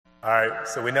All right,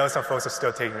 so we know some folks are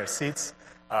still taking their seats,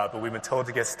 but we've been told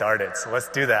to get started, so let's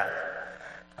do that.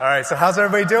 All right, so how's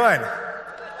everybody doing?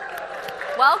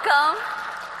 Welcome.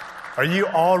 Are you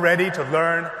all ready to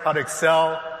learn how to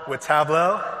excel with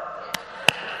Tableau?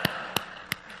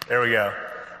 There we go.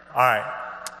 All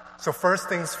right, so first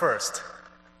things first.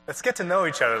 Let's get to know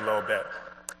each other a little bit.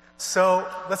 So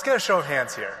let's get a show of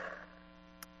hands here.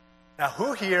 Now,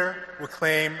 who here would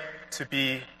claim to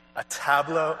be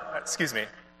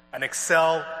an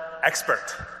Excel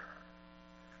expert?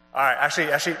 All right,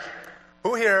 actually,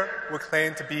 who here would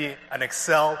claim to be an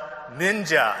Excel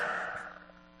ninja?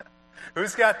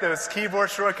 Who's got those keyboard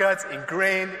shortcuts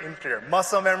ingrained into their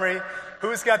muscle memory?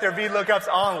 Who's got their VLOOKUPs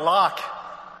on lock?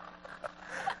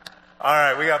 All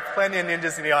right, we got plenty of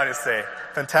ninjas in the audience today.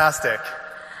 Fantastic.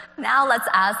 Now let's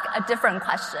ask a different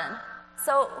question.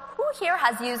 So who here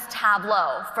has used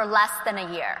Tableau for less than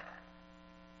a year?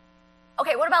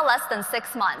 Okay, what about less than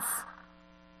 6 months?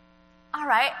 All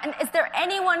right, and is there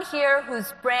anyone here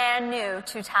who's brand new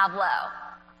to Tableau?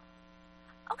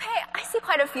 Okay, I see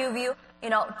quite a few of you.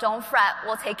 Don't fret,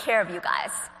 we'll take care of you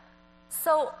guys.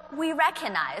 So we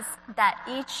recognize that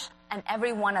each and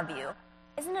every one of you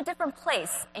is in a different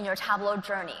place in your Tableau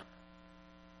journey.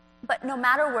 But no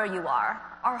matter where you are,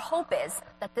 our hope is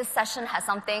that this session has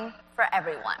something for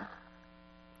everyone.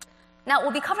 Now,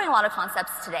 we'll be covering a lot of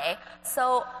concepts today,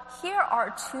 so here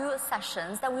are 2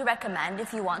 sessions that we recommend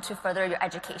if you want to further your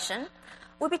education.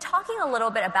 We'll be talking a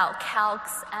little bit about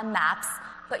calcs and maps,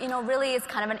 but really it's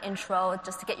kind of an intro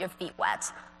just to get your feet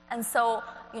wet. And so,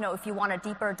 if you want a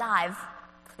deeper dive,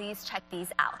 please check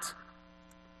these out.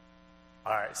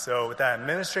 All right, so with that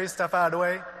administrative stuff out of the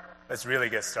way, let's really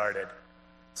get started.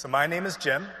 So my name is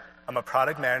Jim. I'm a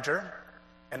product manager,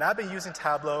 and I've been using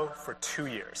Tableau for 2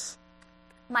 years.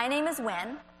 My name is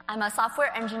Win. I'm a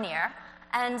software engineer,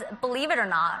 and believe it or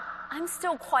not, I'm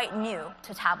still quite new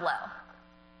to Tableau.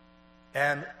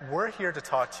 And we're here to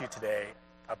talk to you today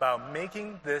about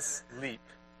making this leap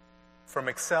from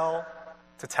Excel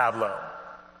to Tableau.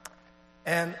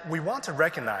 And we want to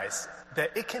recognize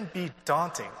that it can be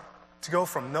daunting to go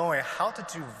from knowing how to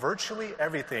do virtually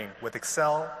everything with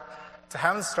Excel to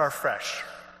having to start fresh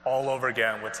all over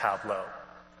again with Tableau.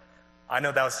 I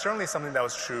know that was certainly something that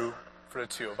was true for the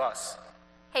 2 of us.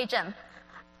 Hey, Jim,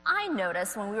 I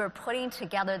noticed when we were putting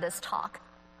together this talk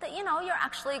that, you're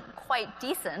actually quite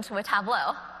decent with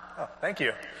Tableau. Oh, thank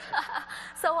you.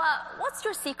 So what's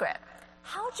your secret?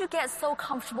 How'd you get so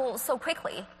comfortable so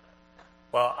quickly?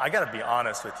 Well, I got to be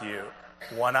honest with you.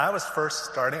 When I was first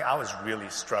starting, I was really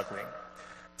struggling.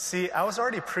 See, I was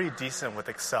already pretty decent with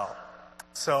Excel.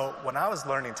 So when I was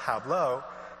learning Tableau,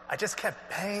 I just kept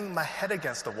banging my head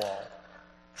against the wall,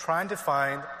 trying to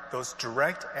find those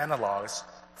direct analogs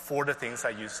for the things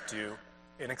I used to do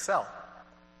in Excel.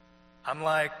 I'm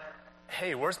like,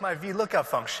 hey, where's my VLOOKUP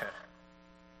function?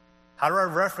 How do I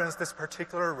reference this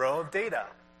particular row of data?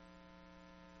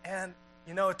 And,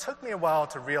 it took me a while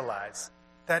to realize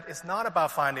that it's not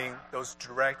about finding those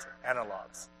direct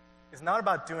analogs. It's not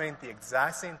about doing the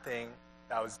exact same thing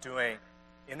that I was doing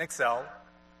in Excel,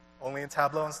 only in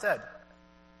Tableau instead.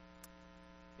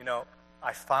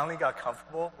 I finally got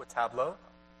comfortable with Tableau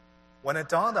when it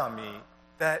dawned on me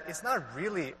that it's not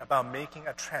really about making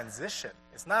a transition.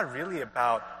 It's not really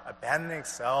about abandoning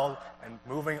Excel and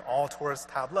moving all towards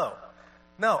Tableau.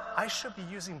 No, I should be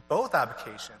using both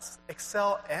applications,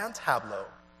 Excel and Tableau,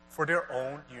 for their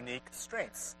own unique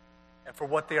strengths and for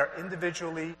what they are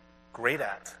individually great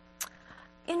at.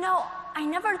 I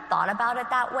never thought about it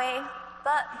that way,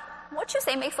 but what you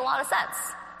say makes a lot of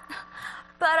sense.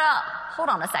 But hold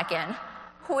on a second.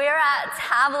 We're at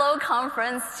Tableau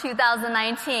Conference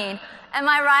 2019. Am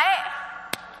I right?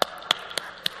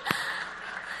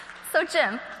 So,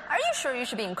 Jim, are you sure you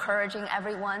should be encouraging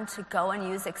everyone to go and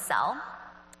use Excel?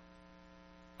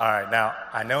 All right, now,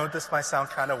 I know this might sound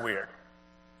kind of weird,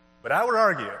 but I would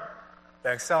argue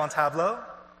that Excel and Tableau,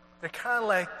 they're kind of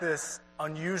like this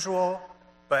unusual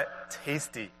but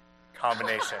tasty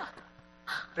combination.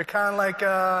 They're kind of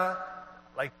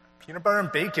like peanut butter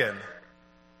and bacon,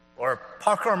 or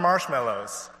popcorn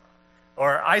marshmallows,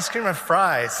 or ice cream and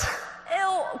fries.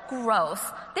 Ew, gross.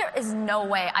 There is no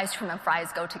way ice cream and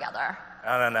fries go together.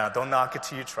 No, don't knock it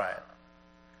till you try it.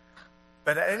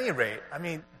 But at any rate,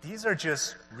 these are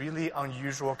just really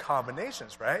unusual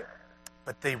combinations, right?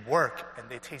 But they work and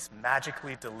they taste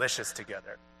magically delicious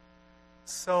together.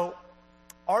 So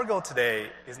our goal today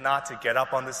is not to get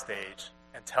up on the stage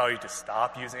and tell you to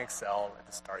stop using Excel and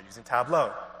to start using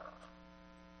Tableau.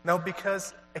 No,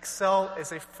 because Excel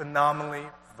is a phenomenally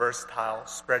versatile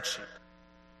spreadsheet.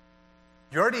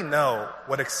 You already know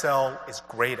what Excel is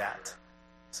great at.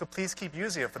 So please keep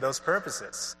using it for those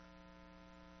purposes.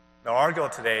 Now, our goal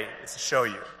today is to show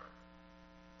you,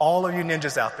 all of you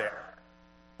ninjas out there,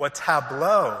 what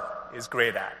Tableau is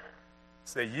great at,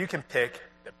 so that you can pick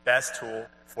the best tool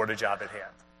for the job at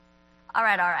hand. All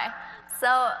right.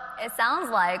 So it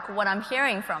sounds like what I'm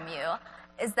hearing from you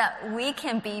is that we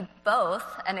can be both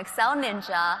an Excel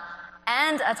ninja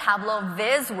and a Tableau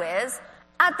viz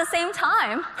at the same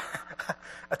time.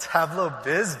 A Tableau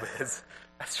viz.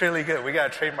 That's really good. We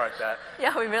got to trademark that.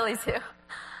 Yeah, we really do.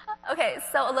 Okay,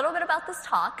 so a little bit about this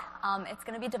talk. It's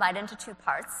going to be divided into two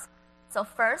parts. So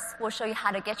first, we'll show you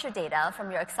how to get your data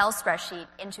from your Excel spreadsheet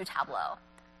into Tableau.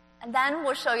 And then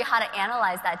we'll show you how to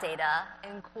analyze that data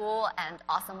in cool and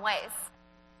awesome ways.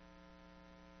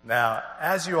 Now,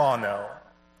 as you all know,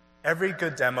 every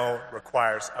good demo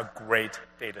requires a great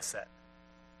data set.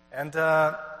 And,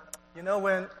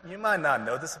 when you might not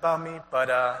know this about me, but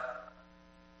I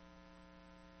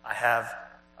have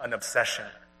an obsession.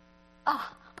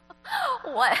 Oh,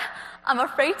 what? I'm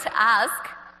afraid to ask.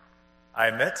 I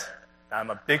admit that I'm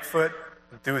a Bigfoot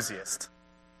enthusiast.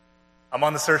 I'm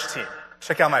on the search team.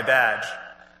 Check out my badge.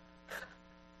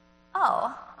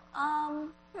 Oh,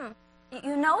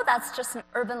 You know that's just an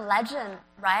urban legend,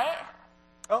 right?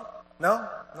 Oh, no.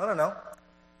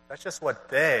 That's just what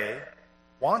they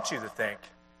want you to think,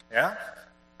 yeah?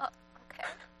 Oh, okay.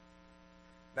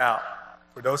 Now,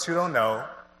 for those who don't know,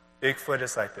 Bigfoot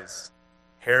is like this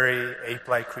hairy,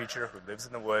 ape-like creature who lives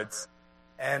in the woods,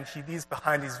 and he leaves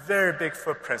behind these very big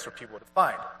footprints for people to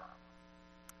find.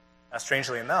 Now,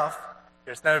 strangely enough,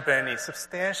 there's never been any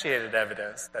substantiated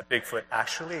evidence that Bigfoot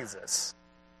actually exists.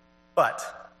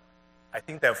 But I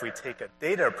think that if we take a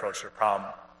data approach to the problem,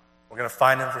 we're going to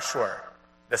find him for sure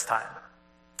this time.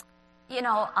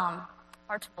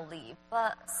 Hard to believe,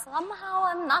 but somehow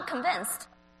I'm not convinced.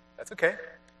 That's okay.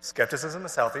 Skepticism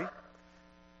is healthy.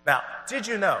 Now, did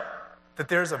you know that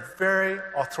there's a very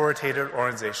authoritative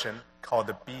organization called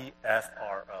the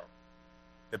BFRO,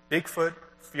 the Bigfoot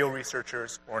Field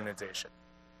Researchers Organization?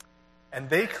 And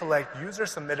they collect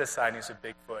user-submitted sightings of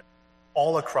Bigfoot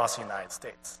all across the United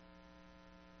States.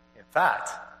 In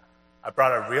fact, I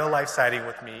brought a real-life sighting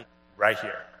with me right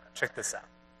here. Check this out.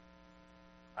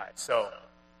 All right, so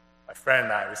my friend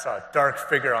and I, we saw a dark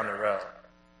figure on the road.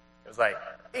 It was like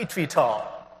 8 feet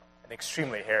tall and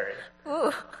extremely hairy.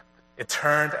 Ooh. It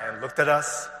turned and looked at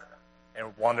us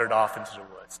and wandered off into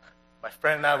the woods. My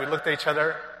friend and I, we looked at each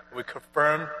other, and we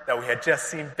confirmed that we had just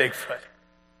seen Bigfoot.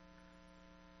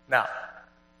 Now,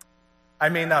 I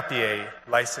may not be a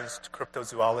licensed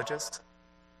cryptozoologist,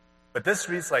 but this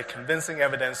reads like convincing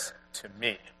evidence to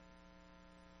me.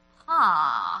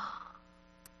 Huh.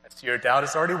 I see your doubt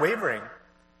is already wavering.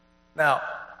 Now,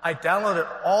 I downloaded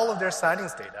all of their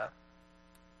sightings data.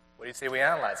 What do you say we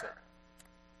analyze it?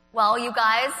 Well, you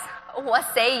guys,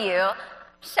 what say you?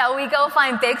 Shall we go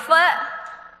find Bigfoot?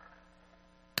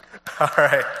 All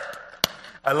right.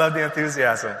 I love the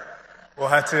enthusiasm. We'll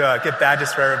have to get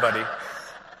badges for everybody.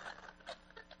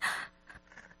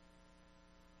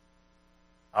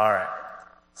 All right.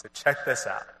 So check this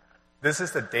out. This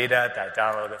is the data that I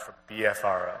downloaded from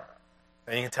BFRO.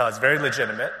 And you can tell it's very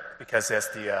legitimate because it has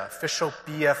the official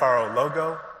BFRO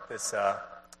logo, this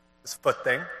foot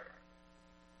thing.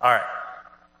 All right.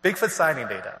 Bigfoot sighting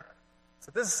data.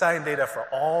 So this is sighting data for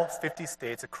all 50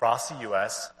 states across the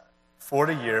U.S. for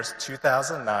the years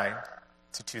 2009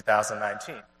 to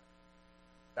 2019.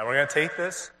 Now we're going to take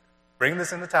this, bring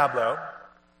this into Tableau.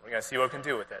 We're going to see what we can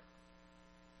do with it.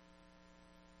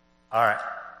 All right.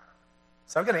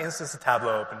 So I'm going to instance the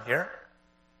Tableau open here.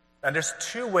 Now there's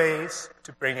two ways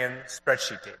to bring in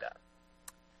spreadsheet data.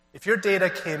 If your data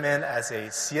came in as a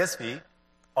CSV,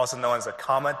 also known as a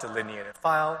comma delineated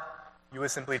file, you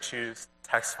would simply choose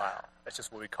text file. That's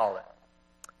just what we call it.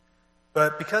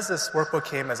 But because this workbook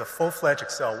came as a full-fledged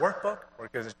Excel workbook, we're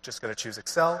just going to choose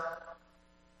Excel.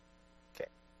 Okay,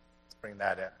 let's bring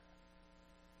that in.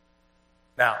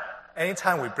 Now,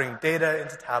 anytime we bring data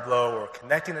into Tableau or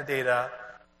connecting the data,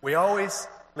 we always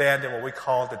land in what we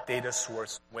call the data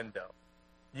source window.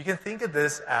 You can think of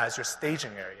this as your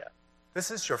staging area. This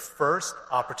is your first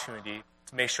opportunity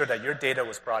to make sure that your data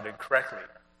was brought in correctly,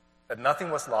 that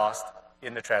nothing was lost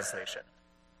in the translation.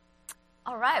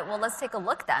 All right, well, let's take a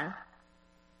look then.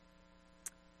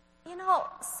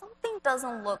 Something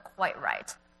doesn't look quite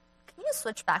right. Can you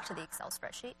switch back to the Excel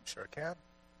spreadsheet? Sure can.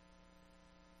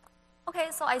 Okay,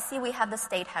 so I see we have the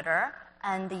state header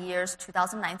and the years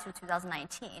 2009 through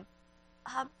 2019.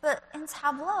 But in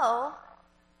Tableau,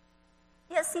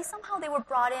 somehow they were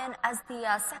brought in as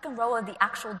the second row of the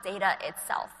actual data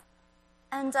itself.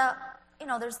 And,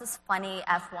 there's this funny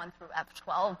F1 through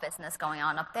F12 business going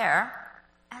on up there.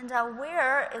 And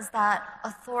where is that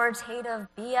authoritative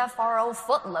BFRO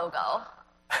foot logo?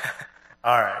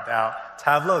 All right, now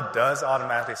Tableau does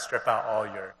automatically strip out all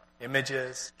your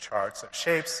images, charts, and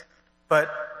shapes, but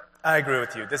I agree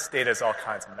with you, this data is all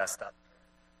kinds of messed up.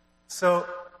 So,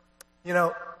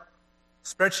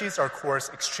 spreadsheets are, of course,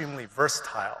 extremely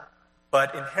versatile,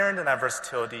 but inherent in that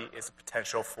versatility is the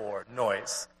potential for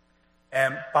noise.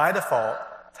 And by default,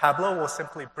 Tableau will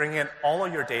simply bring in all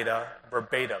of your data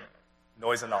verbatim,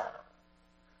 noise and all.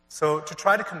 So to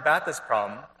try to combat this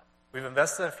problem, we've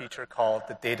invested in a feature called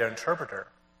the Data Interpreter,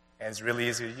 and it's really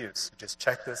easy to use. You just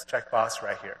check this checkbox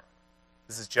right here.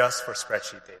 This is just for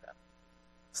spreadsheet data.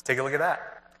 Let's take a look at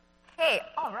that. Hey,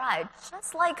 all right,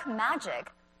 just like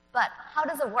magic. But how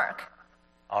does it work?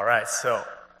 All right, so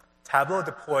Tableau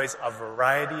deploys a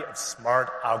variety of smart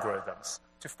algorithms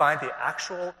to find the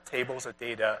actual tables of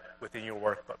data within your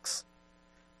workbooks.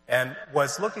 And what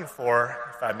it's looking for,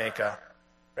 if I make a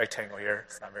rectangle here,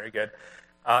 it's not very good,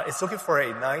 it's looking for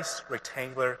a nice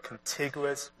rectangular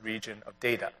contiguous region of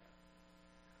data.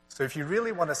 So if you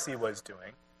really want to see what it's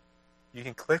doing, you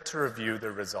can click to review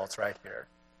the results right here.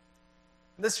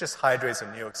 And this just hydrates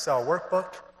a new Excel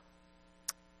workbook.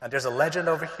 And there's a legend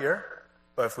over here,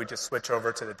 but if we just switch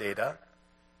over to the data,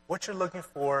 what you're looking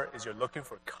for is you're looking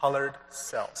for colored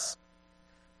cells.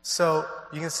 So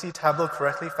you can see Tableau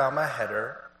correctly found my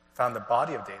header, found the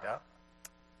body of data,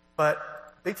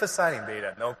 but big for citing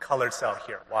data, no colored cell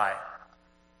here. Why?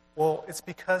 Well, it's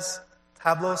because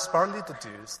Tableau smartly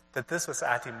deduced that this was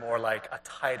acting more like a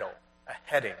title, a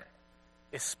heading.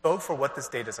 It spoke for what this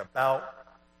data is about,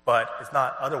 but it's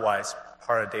not otherwise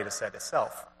part of the data set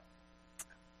itself.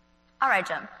 All right,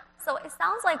 Jim. So it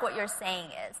sounds like what you're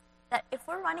saying is that if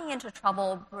we're running into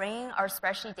trouble bringing our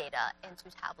spreadsheet data into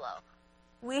Tableau,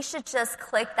 we should just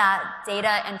click that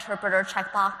Data Interpreter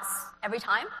checkbox every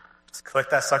time? Just click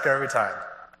that sucker every time.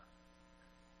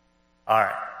 All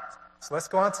right, so let's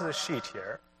go on to the sheet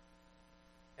here.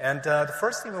 And the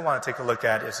first thing we want to take a look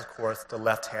at is, of course, the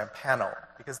left-hand panel,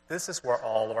 because this is where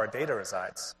all of our data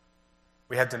resides.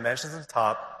 We have dimensions at the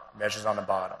top, measures on the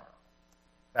bottom.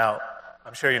 Now,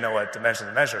 I'm sure you know what dimensions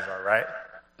and measures are, right?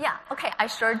 Yeah, okay, I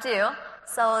sure do.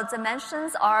 So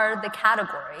dimensions are the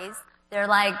categories. They're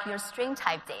like your string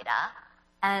type data,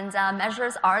 and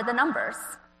measures are the numbers.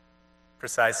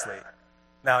 Precisely.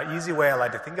 Now, an easy way I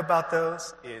like to think about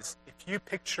those is if you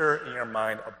picture in your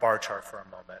mind a bar chart for a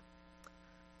moment,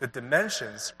 the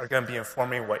dimensions are going to be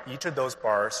informing what each of those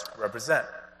bars represent.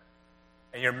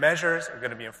 And your measures are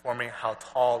going to be informing how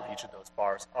tall each of those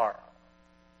bars are.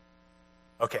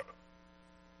 Okay,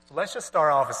 so let's just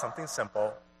start off with something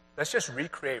simple. Let's just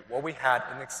recreate what we had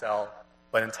in Excel,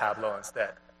 but in Tableau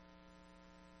instead.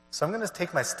 So I'm going to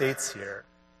take my states here,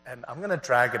 and I'm going to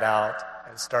drag it out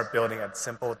and start building a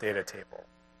simple data table.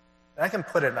 And I can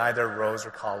put it in either rows or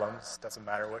columns, doesn't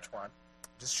matter which one.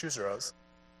 Just choose rows.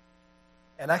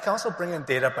 And I can also bring in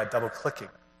data by double-clicking.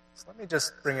 So let me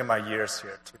just bring in my years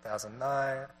here,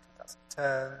 2009,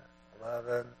 2010,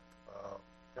 11,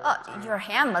 12, 13. Your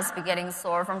hand must be getting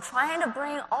sore from trying to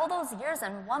bring all those years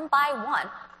in one by one.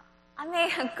 I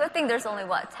mean, good thing there's only,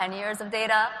 10 years of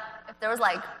data? If there was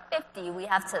 50, we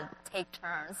have to take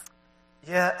turns.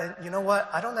 Yeah, and you know what?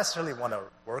 I don't necessarily want to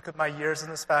work with my years in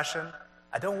this fashion.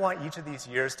 I don't want each of these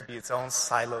years to be its own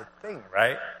siloed thing,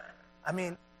 right? I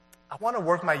mean, I want to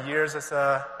work my years as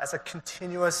a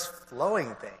continuous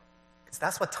flowing thing, because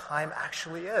that's what time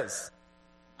actually is.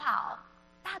 Wow,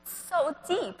 that's so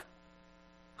deep.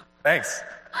 Thanks.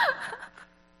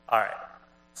 All right,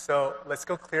 so let's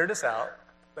go clear this out.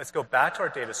 Let's go back to our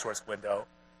data source window,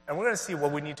 and we're going to see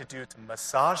what we need to do to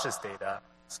massage this data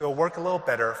so it'll work a little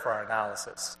better for our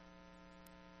analysis.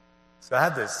 So I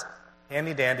have this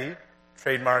handy-dandy,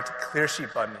 trademarked clear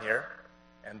sheet button here,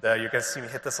 and you're going to see me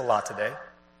hit this a lot today.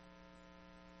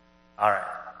 All right.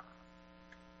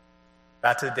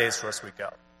 Back to the data source we go.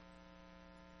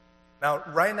 Now,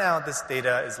 right now, this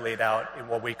data is laid out in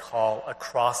what we call a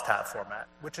crosstab format,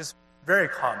 which is very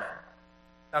common.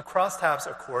 Now, crosstabs,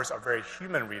 of course, are very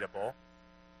human-readable,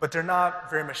 but they're not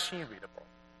very machine-readable.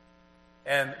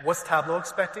 And what's Tableau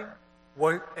expecting?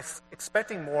 We're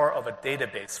expecting more of a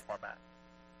database format.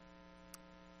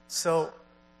 So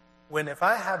if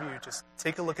I have you just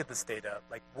take a look at this data,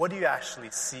 what do you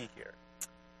actually see here?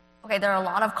 Okay, there are a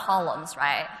lot of columns,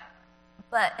 right?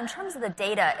 But in terms of the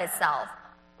data itself,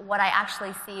 what I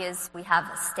actually see is we have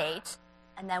the state,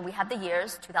 and then we have the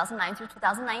years, 2009 through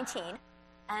 2019,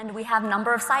 and we have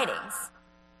number of sightings.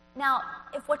 Now,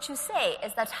 if what you say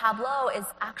is that Tableau is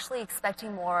actually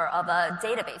expecting more of a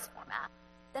database format,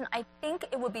 then I think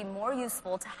it would be more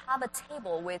useful to have a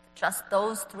table with just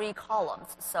those three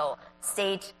columns. So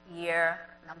state, year,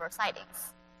 number of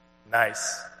sightings.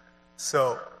 Nice.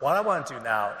 So what I want to do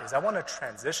now is I want to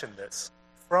transition this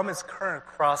from its current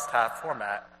crosstab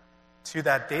format to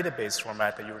that database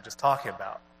format that you were just talking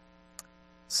about.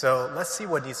 So let's see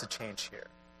what needs to change here.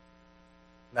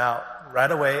 Now, right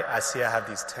away, I see I have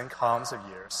these 10 columns of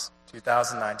years,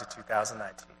 2009 to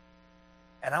 2019.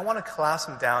 And I want to collapse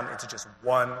them down into just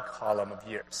one column of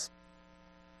years.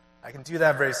 I can do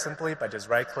that very simply by just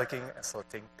right-clicking and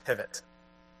selecting Pivot.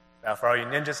 Now, for all you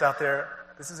ninjas out there,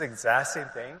 this is the exact same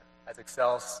thing as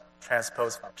Excel's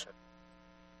transpose function.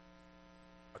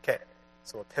 Okay,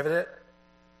 so we'll pivot it.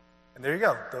 And there you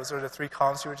go. Those are the 3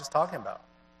 columns you were just talking about.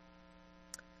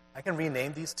 I can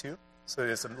rename these two so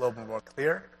it's a little bit more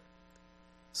clear.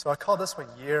 So I call this one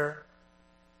year,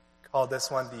 call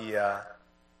this one the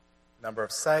number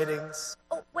of sightings.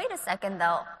 Oh, wait a second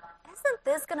though. Isn't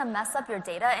this going to mess up your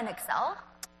data in Excel?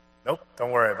 Nope,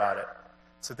 don't worry about it.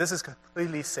 So this is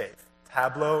completely safe.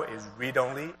 Tableau is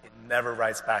read-only. It never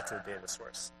writes back to the data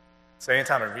source. So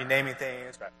anytime I'm renaming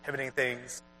things, or pivoting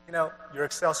things, your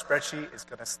Excel spreadsheet is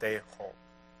going to stay whole.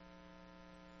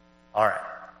 All right.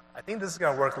 I think this is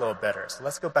going to work a little better. So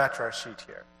let's go back to our sheet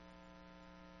here.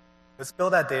 Let's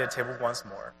build that data table once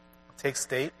more. Take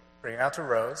state, bring it out to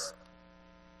rows,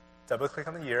 double-click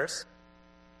on the years,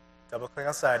 double-click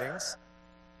on sightings,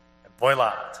 and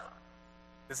voila!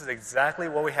 This is exactly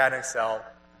what we had in Excel,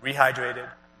 rehydrated,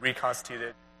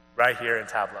 reconstituted, right here in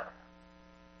Tableau.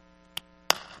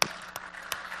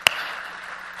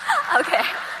 Okay,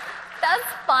 that's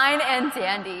fine and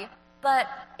dandy, but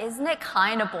isn't it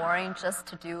kind of boring just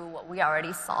to do what we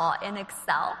already saw in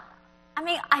Excel? I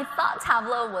mean, I thought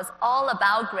Tableau was all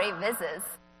about great vizzes.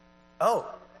 Oh,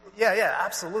 yeah,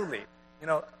 absolutely.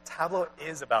 Tableau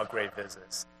is about great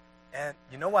vizzes. And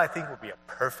you know what I think would be a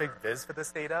perfect viz for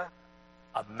this data?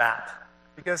 A map.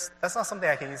 Because that's not something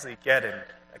I can easily get in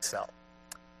Excel.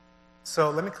 So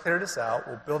let me clear this out.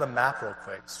 We'll build a map real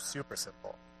quick. Super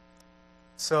simple.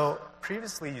 So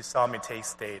previously you saw me take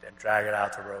state and drag it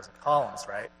out to rows and columns,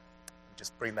 right? And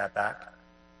just bring that back.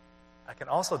 I can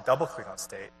also double-click on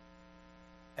state.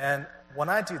 And when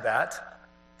I do that,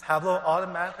 Tableau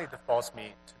automatically defaults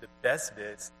me to the best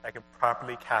viz that can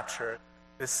properly capture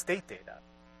this state data,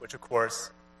 which of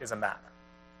course is a map.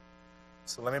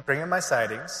 So let me bring in my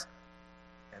sightings,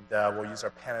 and we'll use our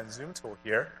pan and zoom tool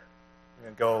here. I'm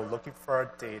going to go looking for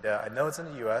our data. I know it's in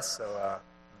the US, so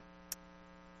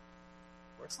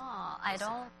I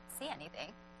don't see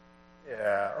anything.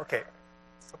 Yeah, okay.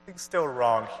 Something's still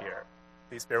wrong here.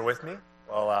 Please bear with me.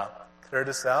 We'll clear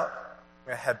this out. I'm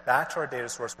going to head back to our data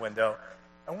source window,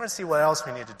 and we're going to see what else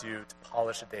we need to do to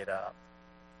polish the data up.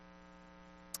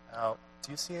 Now,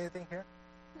 do you see anything here?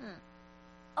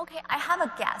 Okay, I have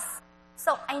a guess.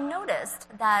 So I noticed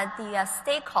that the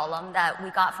state column that we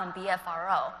got from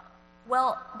BFRO,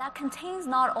 well, that contains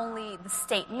not only the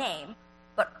state name,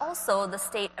 but also the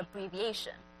state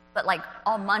abbreviation, but like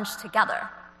all munched together.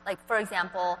 Like, for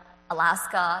example,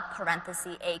 Alaska,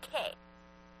 parenthesis, AK.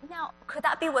 Now, could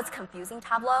that be what's confusing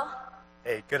Tableau?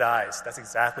 Hey, good eyes. That's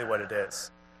exactly what it is.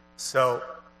 So,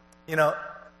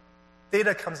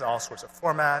 data comes in all sorts of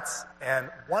formats, and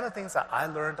one of the things that I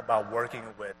learned about working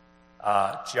with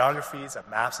geographies and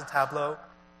maps in Tableau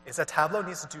is that Tableau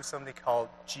needs to do something called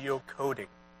geocoding.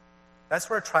 That's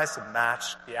where it tries to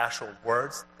match the actual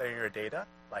words that are in your data,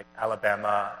 like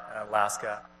Alabama and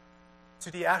Alaska,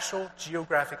 to the actual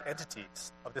geographic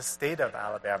entities of the state of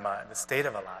Alabama and the state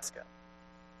of Alaska.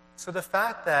 So the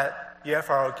fact that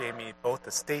BFRO gave me both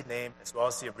the state name as well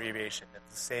as the abbreviation in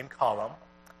the same column,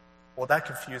 well, that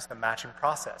confused the matching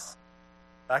process.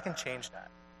 But I can change that.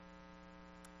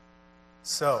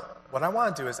 So what I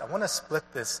want to do is I want to split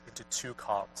this into 2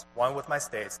 columns, one with my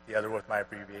states, the other with my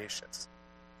abbreviations.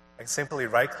 I can simply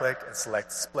right-click and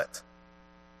select Split.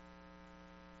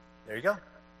 There you go.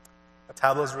 Now,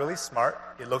 Tableau is really smart.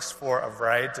 It looks for a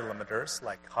variety of delimiters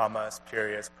like commas,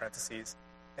 periods, parentheses,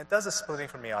 and it does the splitting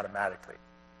for me automatically.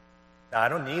 Now, I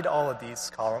don't need all of these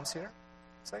columns here,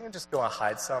 so I can just go and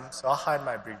hide some. So I'll hide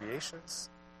my abbreviations,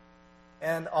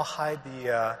 and I'll hide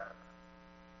the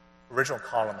original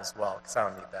column as well, because I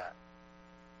don't need that.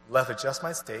 Left adjust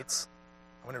my states.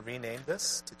 I'm going to rename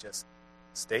this to just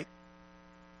state.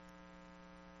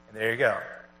 And there you go.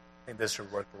 I think this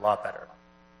should work a lot better.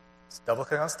 Just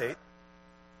double-click on state.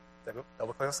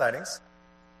 Double-click on sightings.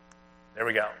 There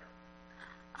we go.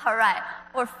 All right,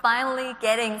 we're finally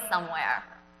getting somewhere.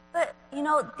 But,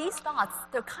 these dots,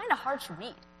 they're kind of hard to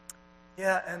read.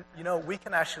 Yeah, and, we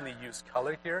can actually use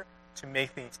color here to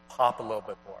make things pop a little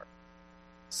bit more.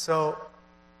 So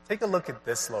take a look at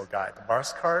this little guy, the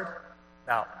Marks card.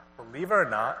 Now, believe it or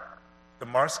not, the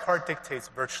Marks card dictates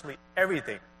virtually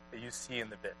everything that you see in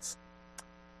the bits.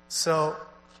 So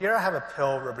here I have a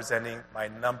pill representing my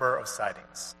number of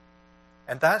sightings.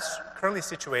 And that's currently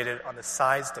situated on the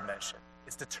size dimension.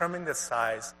 It's determining the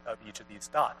size of each of these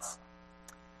dots.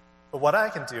 But what I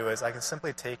can do is I can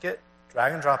simply take it,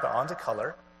 drag and drop it onto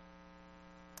color,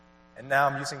 and now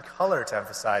I'm using color to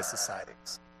emphasize the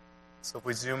sightings. So if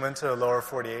we zoom into the lower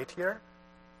 48 here,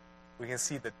 we can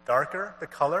see the darker the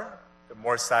color, the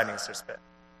more sightings there's been.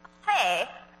 Hey,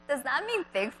 does that mean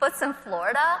Bigfoot's in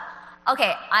Florida?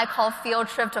 Okay, I call field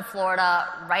trip to Florida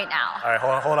right now. All right,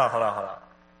 hold on.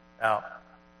 Now,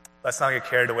 let's not get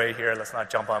carried away here. Let's not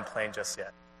jump on a plane just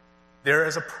yet. There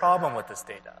is a problem with this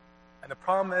data. And the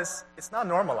problem is it's not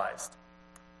normalized.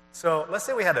 So let's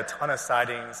say we had a ton of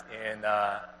sightings in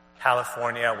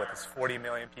California with its 40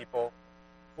 million people.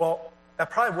 Well,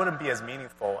 that probably wouldn't be as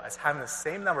meaningful as having the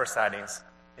same number of sightings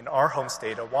in our home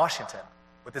state of Washington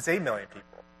with its 8 million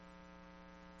people.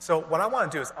 So what I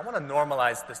want to do is I want to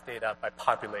normalize this data by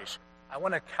population. I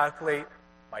want to calculate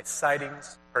my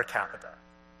sightings per capita.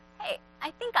 Hey, I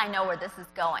think I know where this is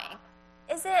going.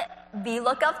 Is it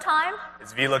VLOOKUP time?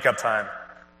 It's VLOOKUP time.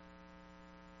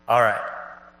 All right.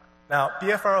 Now,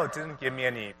 BFRO didn't give me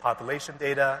any population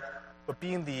data, but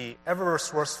being the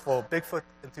ever-resourceful Bigfoot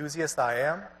enthusiast I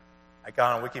am, I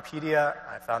got on Wikipedia,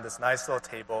 and I found this nice little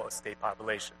table of state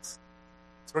populations.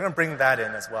 So we're going to bring that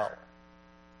in as well.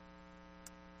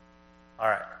 All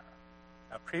right.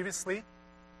 Now, previously,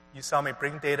 you saw me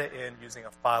bring data in using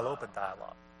a file open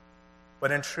dialog.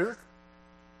 But in truth,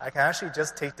 I can actually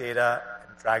just take data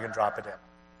and drag and drop it in.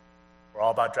 We're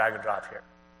all about drag and drop here.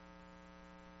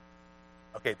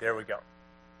 Okay, there we go.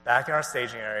 Back in our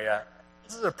staging area,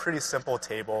 this is a pretty simple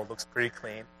table, looks pretty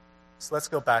clean. So let's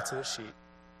go back to the sheet.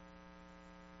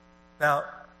 Now,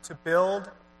 to build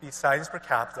the sightings per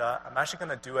capita, I'm actually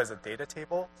going to do as a data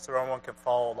table so everyone can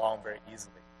follow along very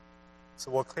easily. So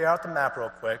we'll clear out the map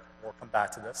real quick, and we'll come back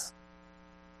to this.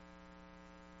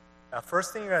 Now,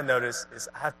 first thing you're going to notice is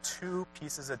I have two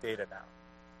pieces of data now.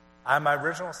 I have my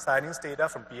original sightings data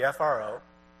from BFRO,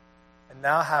 and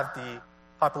now I have the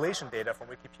population data from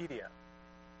Wikipedia.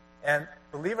 And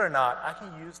believe it or not, I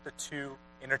can use the two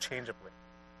interchangeably.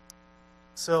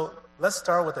 So let's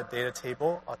start with a data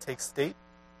table. I'll take state,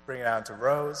 bring it out into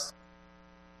rows.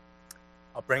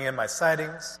 I'll bring in my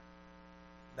sightings.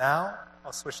 Now,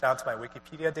 I'll switch down to my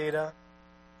Wikipedia data.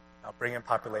 I'll bring in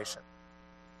population.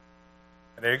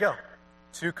 And there you go.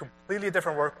 Two completely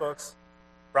different workbooks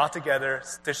brought together,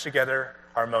 stitched together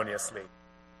harmoniously.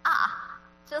 Ah,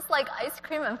 just like ice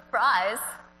cream and fries.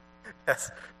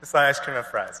 Yes, just like ice cream and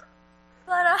fries.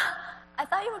 But I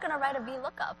thought you were going to write a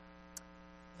VLOOKUP.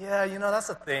 Yeah, that's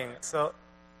the thing. So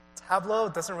Tableau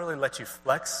doesn't really let you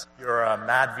flex your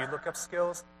mad VLOOKUP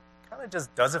skills. It kind of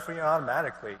just does it for you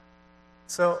automatically.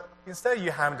 So instead of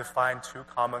you having to find two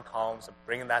common columns and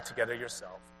bringing that together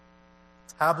yourself,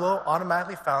 Tableau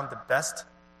automatically found the best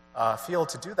field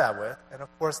to do that with, and of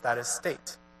course that is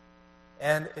state.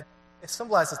 And it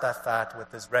symbolizes that fact with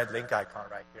this red link icon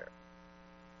right here.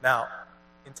 Now,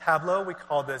 in Tableau, we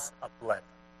call this a blend.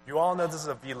 You all know this is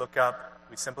a VLOOKUP.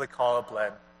 We simply call it a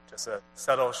blend, just a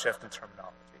subtle shift in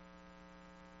terminology.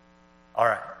 All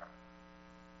right.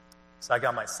 So I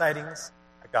got my sightings.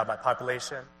 I got my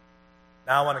population.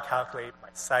 Now I want to calculate my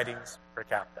sightings per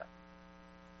capita.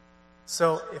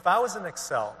 So if I was in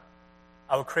Excel,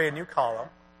 I would create a new column.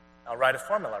 I'll write a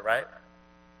formula, right?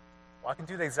 Well, I can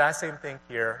do the exact same thing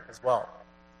here as well.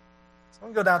 So I'm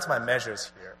going to go down to my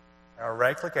measures here. And I'll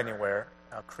right-click anywhere.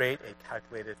 And I'll create a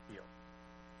calculated field.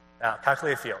 Now,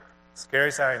 calculated field,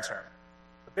 scary sounding term.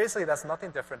 But basically, that's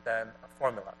nothing different than a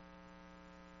formula.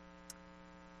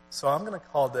 So I'm going to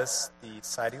call this the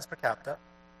sightings per capita.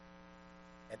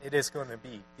 And it is going to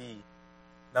be the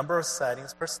number of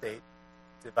sightings per state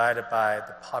divided by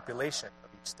the population of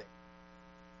each state.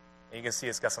 And you can see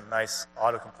it's got some nice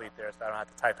autocomplete there, so I don't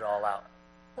have to type it all out.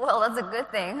 Well, that's a good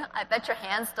thing. I bet your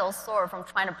hand's still sore from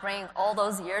trying to bring all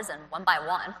those years in one by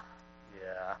one.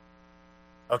 Yeah.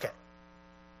 Okay.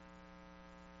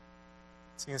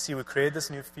 So you can see we created this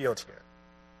new field here.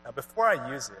 Now, before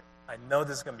I use it, I know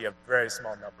this is going to be a very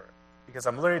small number because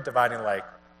I'm literally dividing like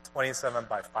 27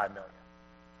 by 5 million.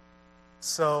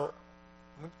 So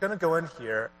I'm going to go in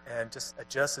here and just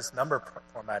adjust this number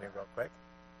formatting real quick.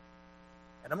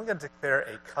 And I'm going to declare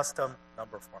a custom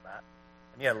number format.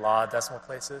 I need a lot of decimal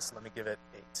places, so let me give it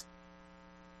 8.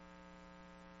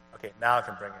 Okay, now I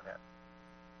can bring it in.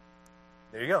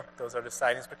 There you go. Those are the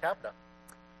sightings per capita.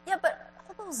 Yeah, but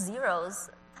all those zeros,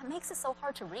 that makes it so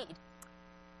hard to read.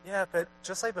 Yeah, but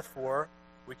just like before,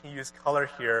 we can use color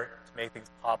here to make things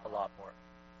pop a lot more.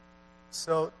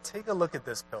 So take a look at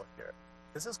this pill here.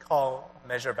 This is called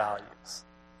measure values.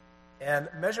 And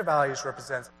measure values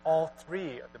represents all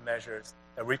three of the measures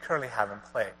that we currently have in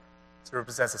play. So it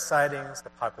represents the sightings,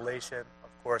 the population,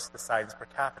 of course, the sightings per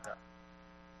capita.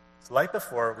 So like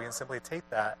before, we can simply take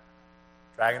that,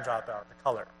 drag and drop out the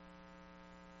color.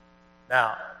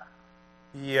 Now,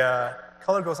 the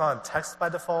color goes on text by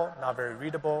default, not very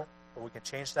readable, but we can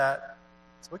change that.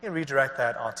 So we can redirect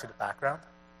that onto the background.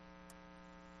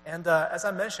 And as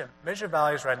I mentioned, measure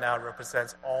values right now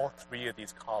represents all three of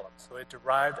these columns. So it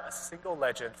derived a single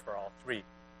legend for all three,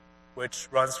 which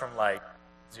runs from like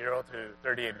 0 to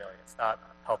 38 million. It's not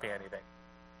helping anything.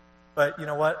 But you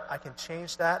know what? I can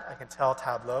change that. I can tell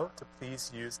Tableau to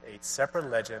please use a separate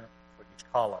legend for each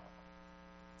column.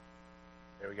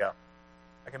 There we go.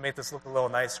 I can make this look a little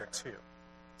nicer too.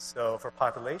 So for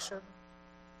population,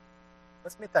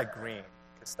 let's make that green,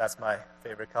 because that's my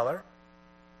favorite color.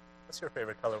 What's your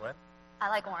favorite color, Wen? I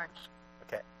like orange.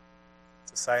 Okay.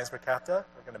 So sightings per capita,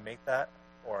 we're going to make that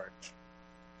orange.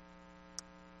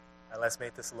 And let's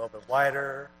make this a little bit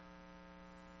wider.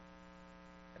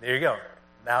 And there you go.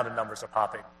 Now the numbers are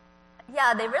popping.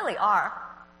 Yeah, they really are.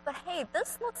 But hey,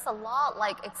 this looks a lot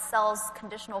like Excel's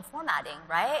conditional formatting,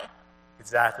 right?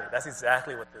 Exactly. That's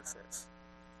exactly what this is.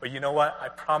 But you know what? I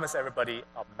promised everybody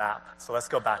a map. So let's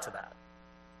go back to that.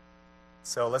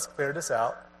 So let's clear this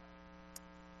out.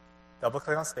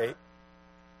 Double-click on state.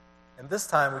 And this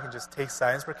time, we can just take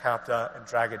sightings per capita and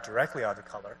drag it directly onto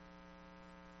color.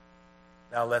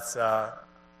 Now let's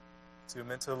zoom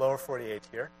into the lower 48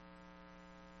 here.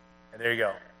 And there you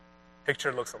go.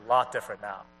 Picture looks a lot different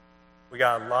now. We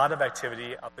got a lot of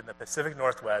activity up in the Pacific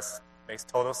Northwest. Makes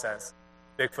total sense.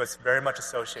 Bigfoot's very much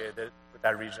associated with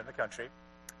that region of the country.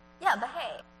 Yeah, but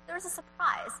hey, there's a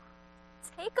surprise.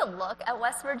 Take a look at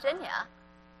West Virginia.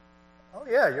 Oh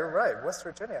yeah, you're right. West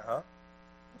Virginia, huh?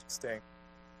 Interesting.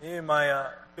 Me and my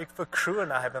Bigfoot crew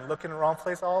and I have been looking in the wrong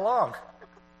place all along.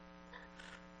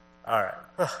 All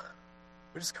right.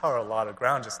 We just covered a lot of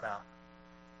ground just now.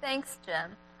 Thanks,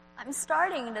 Jim. I'm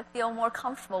starting to feel more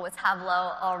comfortable with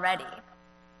Tableau already.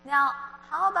 Now,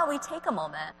 how about we take a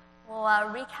moment? We'll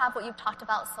recap what you've talked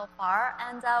about so far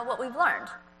and what we've learned.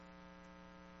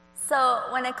 So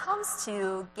when it comes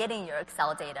to getting your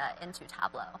Excel data into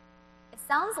Tableau, it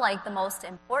sounds like the most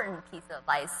important piece of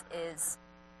advice is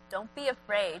don't be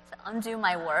afraid to undo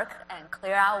my work and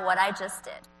clear out what I just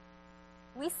did.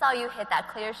 We saw you hit that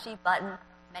clear sheet button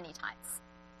many times.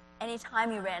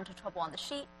 Anytime you ran into trouble on the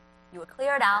sheet, you would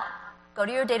clear it out, go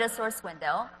to your data source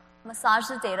window, massage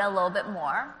the data a little bit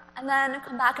more, and then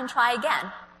come back and try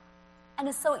again. And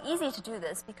it's so easy to do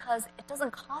this because it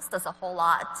doesn't cost us a whole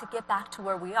lot to get back to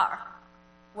where we are.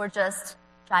 We're just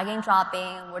dragging,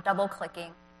 dropping, we're double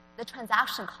clicking. The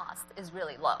transaction cost is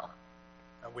really low.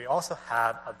 And we also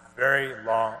have a very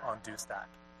long undo stack.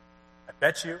 I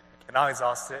bet you cannot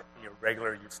exhaust it in your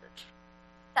regular usage.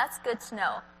 That's good to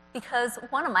know, because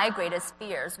one of my greatest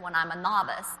fears when I'm a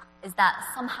novice is that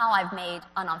somehow I've made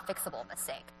an unfixable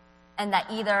mistake, and that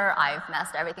either I've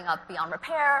messed everything up beyond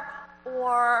repair,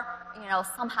 or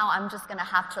somehow I'm just going to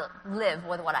have to live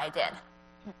with what I did.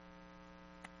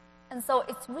 And so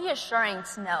it's reassuring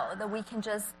to know that we can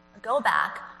just go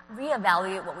back,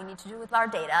 reevaluate what we need to do with our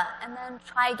data, and then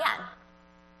try again.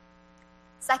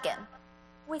 Second,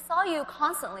 we saw you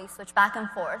constantly switch back and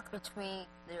forth between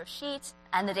your sheet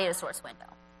and the data source window.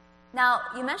 Now,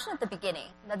 you mentioned at the beginning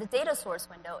that the data source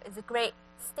window is a great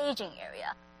staging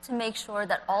area to make sure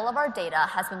that all of our data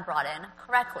has been brought in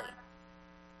correctly.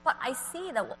 But I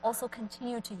see that we'll also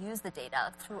continue to use the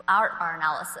data throughout our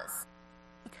analysis,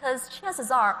 because chances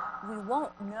are we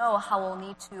won't know how we'll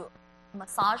need to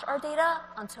massage our data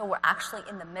until we're actually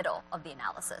in the middle of the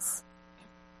analysis.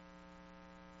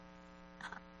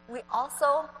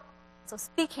 So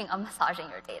speaking of massaging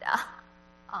your data,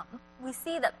 we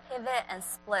see that pivot and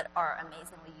split are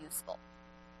amazingly useful.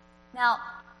 Now,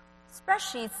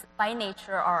 spreadsheets by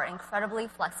nature are incredibly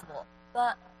flexible,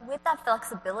 but with that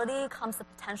flexibility comes the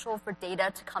potential for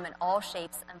data to come in all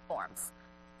shapes and forms.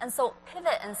 And so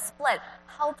pivot and split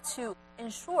help to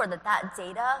ensure that that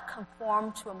data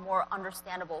conform to a more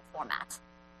understandable format.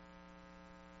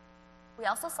 We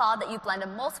also saw that you blended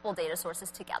multiple data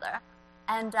sources together,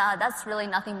 and that's really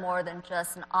nothing more than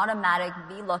just an automatic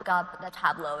VLOOKUP that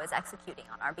Tableau is executing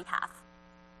on our behalf.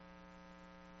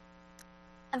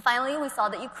 And finally, we saw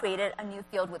that you created a new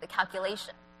field with a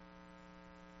calculation.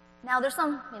 Now, there's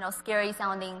some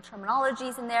scary-sounding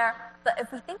terminologies in there, but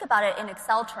if we think about it in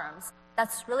Excel terms,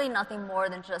 that's really nothing more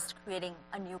than just creating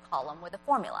a new column with a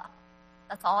formula.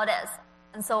 That's all it is.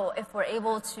 And so if we're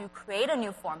able to create a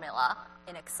new formula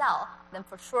in Excel, then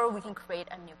for sure we can create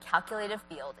a new calculated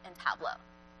field in Tableau.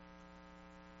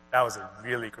 That was a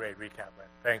really great recap, Lynn.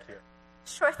 Thank you.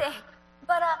 Sure thing.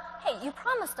 But hey, you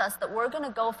promised us that we're going to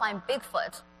go find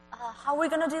Bigfoot. How are we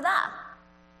going to do that?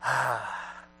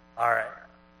 All right.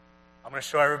 I'm going to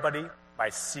show everybody my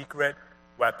secret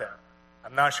weapon.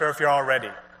 I'm not sure if you're all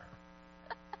ready.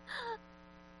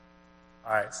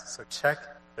 All right, so check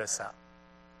this out.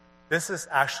 This is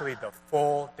actually the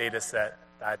full data set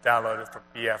that I downloaded from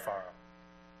BFRO.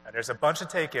 And there's a bunch of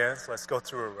take-ins. Let's go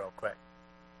through it real quick.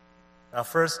 Now,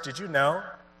 first, did you know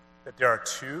that there are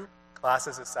two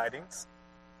classes of sightings?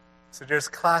 So there's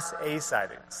Class A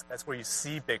sightings. That's where you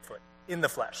see Bigfoot in the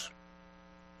flesh.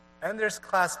 And there's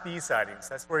Class B sightings.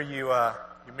 That's where you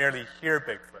merely hear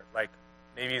Bigfoot, like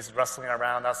maybe he's rustling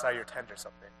around outside your tent or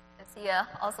something. Is he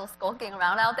also skulking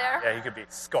around out there? Yeah, he could be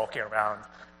skulking around.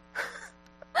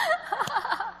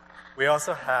 We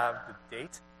also have the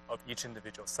date of each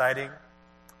individual sighting.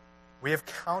 We have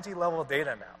county-level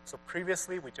data now. So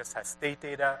previously, we just had state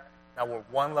data. Now we're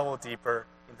one level deeper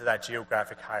into that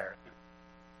geographic hierarchy.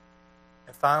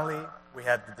 And finally, we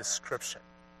had the description.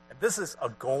 And this is a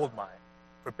gold mine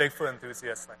for Bigfoot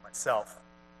enthusiasts like myself,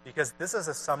 because this is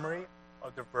a summary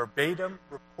of the verbatim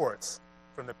reports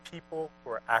from the people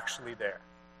who are actually there.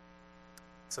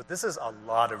 So this is a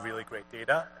lot of really great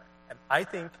data, and I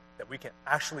think that we can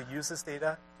actually use this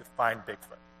data to find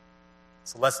Bigfoot.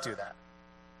 So let's do that.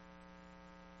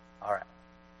 All right.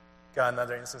 Got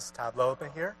another instance Tableau open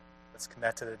here. Let's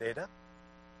connect to the data.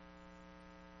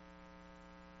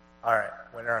 All right,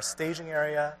 we're in our staging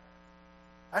area.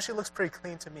 Actually looks pretty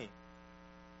clean to me.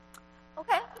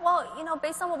 Okay, well,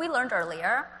 based on what we learned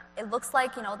earlier, it looks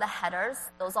like, the headers,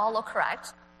 those all look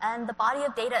correct. And the body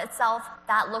of data itself,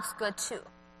 that looks good too.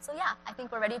 So yeah, I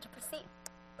think we're ready to proceed.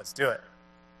 Let's do it.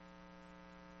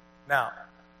 Now,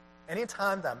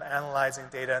 anytime that I'm analyzing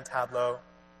data in Tableau,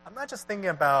 I'm not just thinking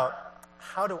about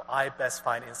how do I best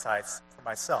find insights for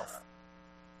myself.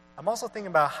 I'm also thinking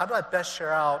about how do I best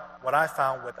share out what I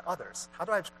found with others? How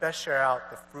do I best share out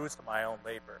the fruits of my own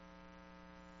labor?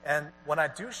 And when I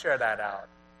do share that out,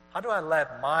 how do I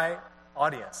let my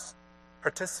audience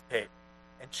participate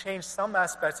and change some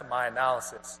aspects of my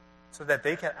analysis so that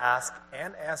they can ask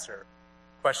and answer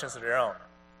questions of their own,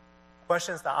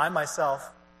 questions that I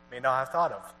myself may not have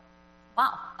thought of?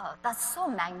 Wow, that's so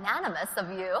magnanimous of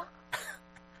you.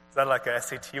 Is that like a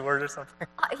SAT word or something?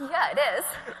 Yeah, it is.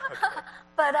 Okay.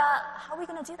 But how are we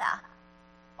going to do that?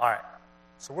 All right,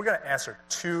 so we're going to answer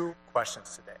two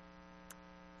questions today.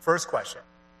 First question,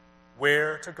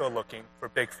 where to go looking for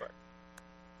Bigfoot?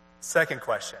 Second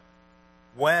question,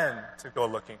 when to go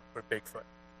looking for Bigfoot?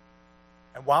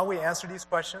 And while we answer these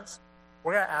questions,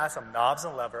 we're going to add some knobs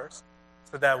and levers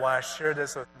so that when I share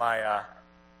this with my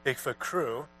Bigfoot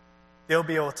crew, they'll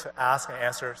be able to ask and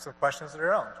answer some questions of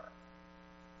their own.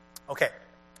 Okay,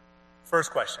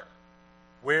 first question,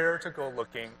 where to go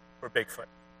looking for Bigfoot?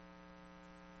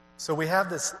 So we have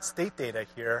this state data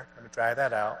here. Let me drag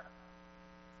that out.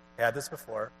 I had this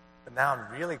before, but now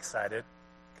I'm really excited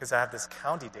because I have this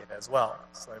county data as well.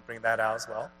 So let me bring that out as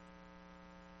well.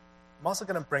 I'm also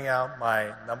going to bring out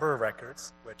my number of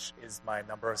records, which is my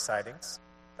number of sightings.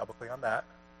 Double-click on that.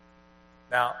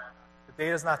 Now, the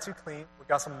data is not too clean. We've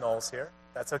got some nulls here.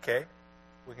 That's okay.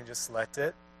 We can just select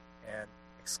it and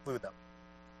exclude them.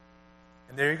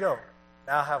 And there you go.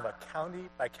 Now I have a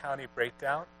county-by-county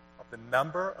breakdown of the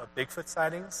number of Bigfoot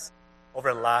sightings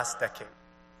over the last decade.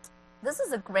 This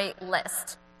is a great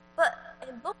list, but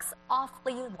it looks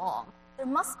awfully long. There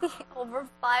must be over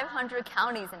 500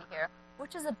 counties in here,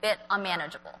 which is a bit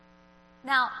unmanageable.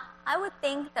 Now, I would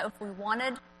think that if we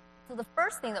wanted, so the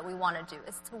first thing that we want to do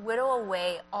is to whittle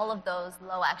away all of those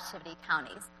low-activity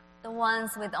counties, the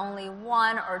ones with only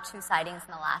 1 or 2 sightings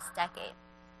in the last decade.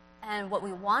 And what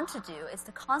we want to do is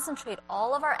to concentrate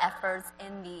all of our efforts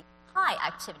in the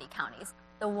high-activity counties,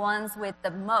 the ones with the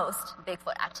most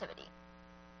Bigfoot activity.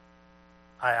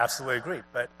 I absolutely agree,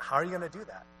 but how are you going to do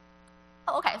that?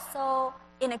 Oh, okay, so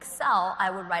in Excel, I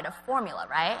would write a formula,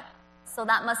 right? So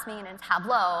that must mean in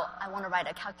Tableau, I want to write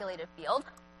a calculated field.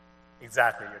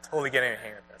 Exactly, you're totally getting a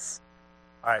hang of this.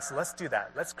 All right, so let's do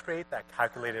that. Let's create that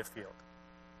calculated field.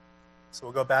 So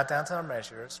we'll go back down to our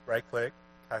measures, right-click,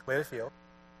 calculated field.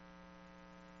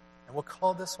 And we'll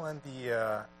call this one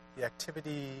the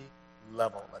activity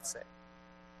level, let's say.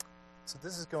 So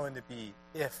this is going to be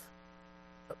if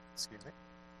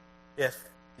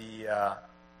the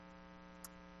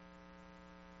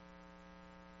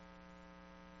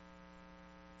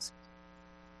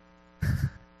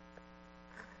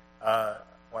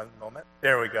one moment.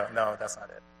 There we go. No, that's not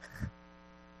it.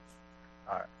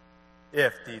 All right.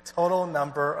 If the total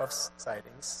number of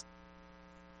sightings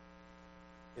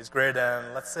is greater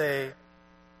than, let's say,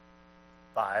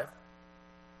 5,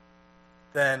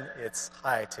 then it's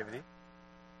high activity.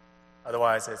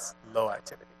 Otherwise, it's low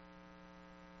activity.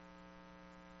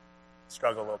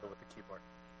 Struggle a little bit with the keyboard.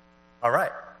 All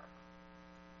right.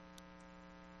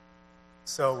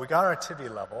 So we got our activity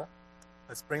level.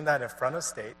 Let's bring that in front of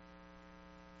state.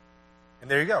 And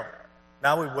there you go.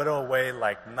 Now we whittle away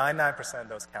like 99% of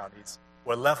those counties.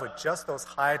 We're left with just those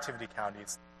high activity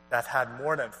counties that have had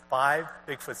more than 5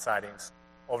 Bigfoot sightings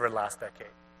over the last decade.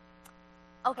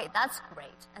 Okay, that's great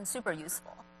and super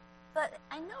useful. But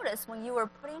I noticed when you were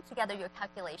putting together your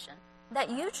calculation that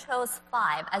you chose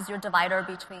 5 as your divider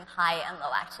between high and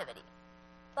low activity.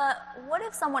 But what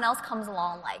if someone else comes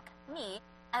along like me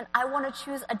and I want to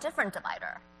choose a different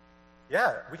divider?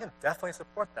 Yeah, we can definitely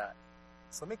support that.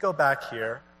 So let me go back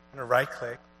here. I'm going to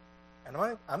right-click, and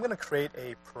I'm going to create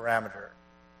a parameter.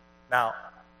 Now,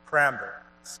 parameter,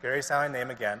 scary sounding name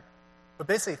again, but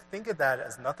basically think of that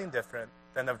as nothing different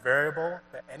than a variable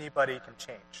that anybody can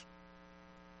change.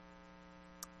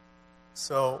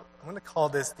 So I'm going to call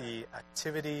this the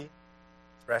activity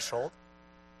threshold,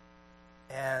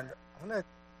 and I'm going to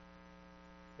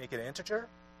make it an integer,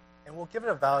 and we'll give it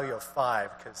a value of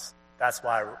 5 because that's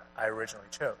why I originally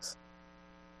chose.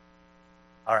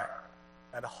 All right.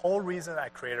 Now, the whole reason I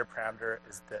created a parameter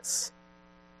is this.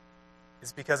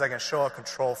 It's because I can show a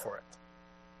control for it.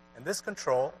 And this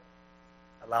control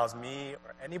allows me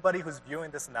or anybody who's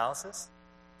viewing this analysis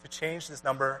to change this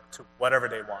number to whatever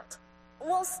they want.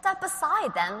 Well, step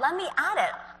aside then. Let me add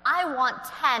it. I want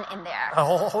 10 in there.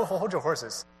 Hold your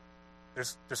horses.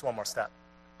 There's one more step.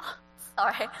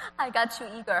 Sorry, I got too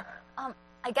eager.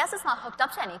 I guess it's not hooked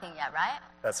up to anything yet, right?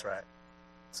 That's right.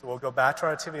 So we'll go back to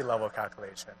our activity level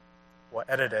calculation. We'll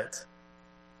edit it.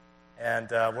 And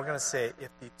we're going to say if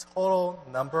the total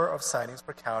number of sightings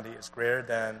per county is greater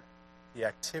than the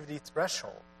activity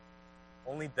threshold,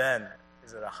 only then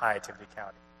is it a high activity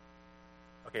county.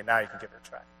 Okay, now you can give it a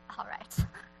try. All right.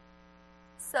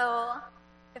 So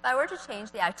if I were to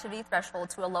change the activity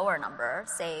threshold to a lower number,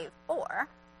 say 4,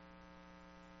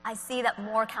 I see that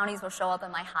more counties will show up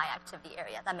in my high activity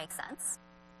area. That makes sense.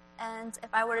 And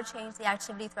if I were to change the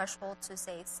activity threshold to,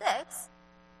 say, 6,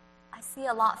 I see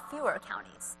a lot fewer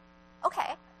counties.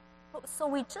 Okay, so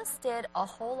we just did a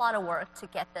whole lot of work to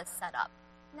get this set up.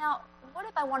 Now, what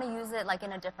if I want to use it like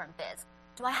in a different biz?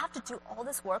 Do I have to do all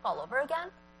this work all over again?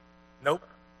 Nope.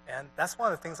 And that's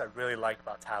one of the things I really like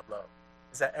about Tableau,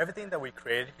 is that everything that we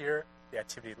created here, the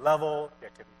activity level, the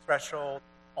activity threshold,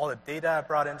 all the data I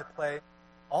brought into play,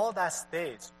 all of that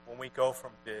stays when we go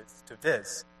from biz to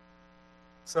viz.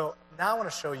 So now I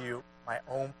want to show you my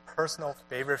own personal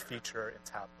favorite feature in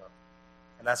Tableau,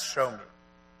 and that's Show Me.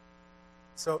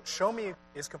 So Show Me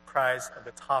is comprised of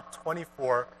the top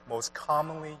 24 most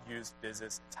commonly used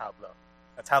vizzes in Tableau.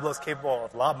 Now, Tableau is capable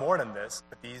of a lot more than this,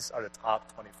 but these are the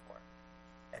top 24.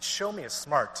 And Show Me is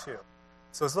smart too.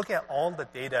 So it's looking at all the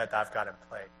data that I've got in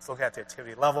play. It's looking at the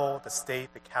activity level, the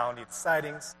state, the county, the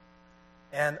sightings.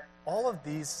 And all of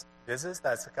these vizzes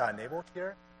that's got enabled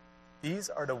here, these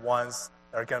are the ones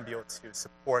that are going to be able to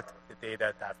support the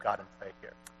data that I've got in play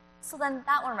here. So then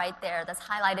that one right there that's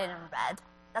highlighted in red,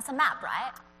 that's a map,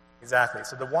 right? Exactly.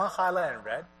 So the one highlighted in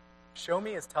red, Show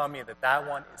Me is telling me that that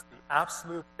one is the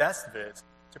absolute best viz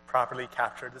to properly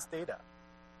capture this data.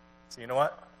 So you know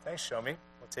what? Thanks, Show Me.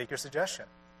 We'll take your suggestion.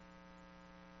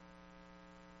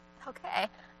 Okay,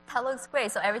 that looks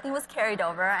great. So everything was carried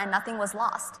over and nothing was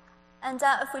lost. And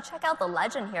if we check out the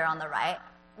legend here on the right,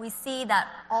 we see that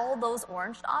all those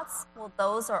orange dots, well,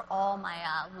 those are all my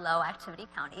low activity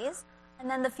counties. And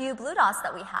then the few blue dots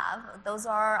that we have, those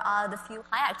are the few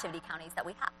high activity counties that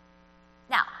we have.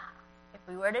 Now, if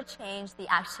we were to change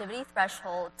the activity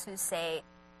threshold to, say,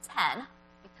 10,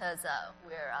 because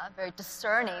we're very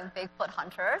discerning Bigfoot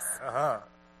hunters,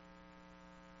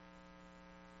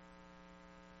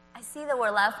 I see that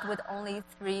we're left with only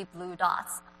 3 blue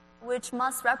dots, which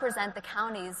must represent the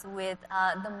counties with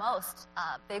the most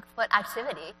Bigfoot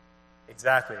activity.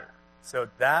 Exactly. So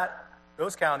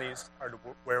those counties are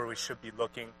where we should be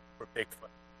looking for Bigfoot.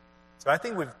 So I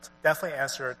think we've definitely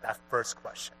answered that first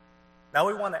question. Now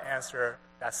we want to answer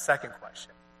that second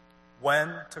question,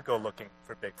 when to go looking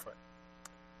for Bigfoot.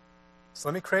 So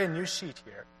let me create a new sheet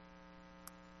here.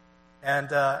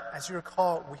 And as you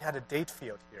recall, we had a date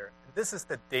field here. And this is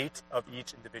the date of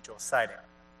each individual sighting.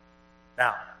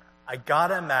 Now, I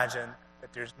gotta imagine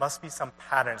that there must be some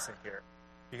patterns in here,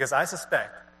 because I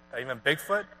suspect that even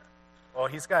Bigfoot, well,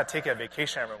 he's got to take a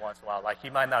vacation every once in a while. Like, he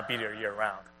might not be there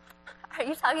year-round. Are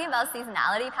you talking about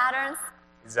seasonality patterns?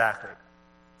 Exactly.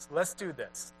 So let's do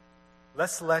this.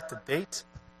 Let's select the date,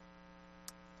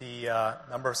 the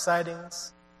number of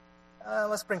sightings.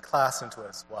 Let's bring class into it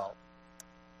as well.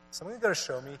 So I'm going to go to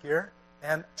Show Me here.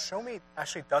 And Show Me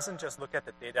actually doesn't just look at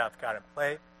the data I've got in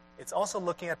play, it's also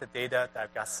looking at the data that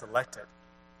I've got selected.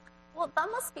 Well, that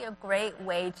must be a great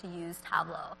way to use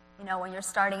Tableau, when you're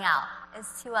starting out, is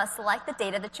to select the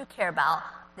data that you care about,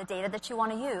 the data that you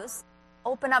want to use,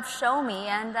 open up Show Me,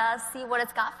 and see what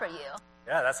it's got for you.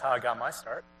 Yeah, that's how I got my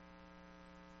start.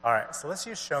 All right, so let's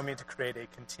use Show Me to create a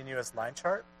continuous line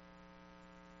chart.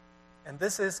 And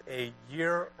this is a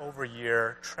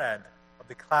year-over-year trend of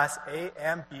the Class A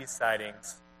and B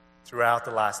sightings throughout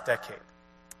the last decade.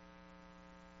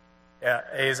 Yeah,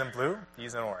 A is in blue, B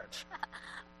is in orange.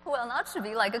 Well, not to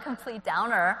be like a complete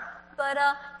downer, but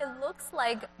it looks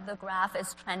like the graph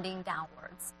is trending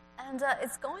downwards. And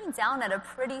it's going down at a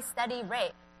pretty steady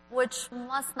rate, which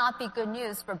must not be good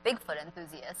news for Bigfoot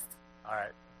enthusiasts. All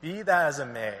right, be that as it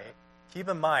may, keep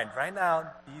in mind, right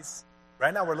now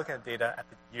we're looking at data at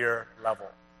the year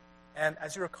level. And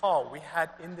as you recall, we had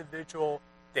individual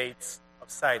dates of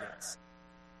sightings.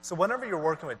 So whenever you're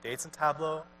working with dates in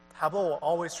Tableau, Tableau will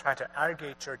always try to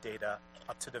aggregate your data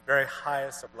up to the very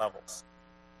highest of levels,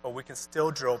 but we can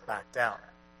still drill back down.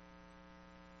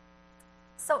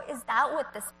 So is that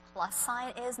what this plus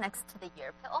sign is next to the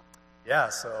year pill? Yeah,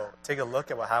 so take a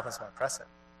look at what happens when I press it.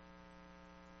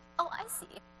 Oh, I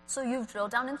see. So you've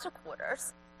drilled down into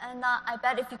quarters, and I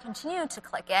bet if you continue to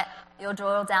click it, you'll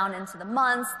drill down into the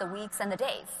months, the weeks, and the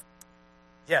days.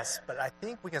 Yes, but I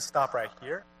think we can stop right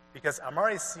here because I'm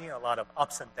already seeing a lot of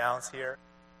ups and downs here,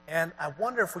 and I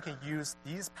wonder if we can use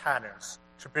these patterns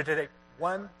to predict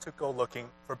when to go looking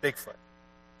for Bigfoot.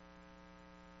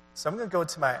 So I'm going to go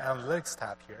to my Analytics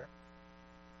tab here.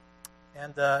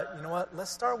 And you know what?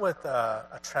 Let's start with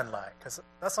a trend line, because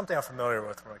that's something I'm familiar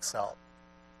with from Excel.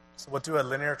 So we'll do a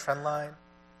linear trend line.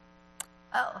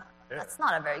 Oh, Yeah. That's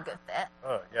not a very good fit.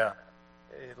 Oh, yeah.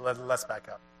 Let's back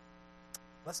up.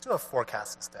 Let's do a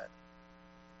forecast instead.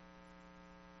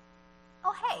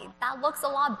 Oh, hey, that looks a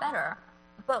lot better.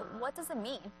 But what does it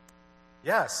mean?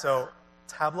 Yeah, so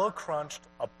Tableau crunched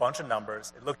a bunch of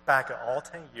numbers. It looked back at all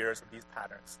 10 years of these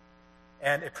patterns.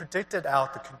 And it predicted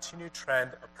out the continued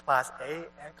trend of Class A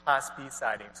and Class B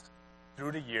sightings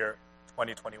through the year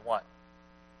 2021.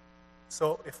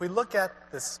 So if we look at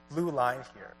this blue line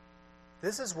here,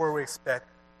 this is where we expect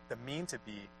the mean to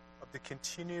be of the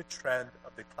continued trend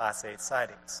of the Class A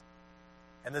sightings.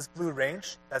 And this blue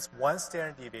range, that's one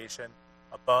standard deviation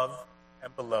above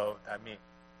and below that mean.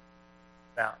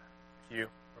 Now, if you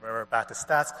remember back to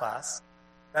stats class,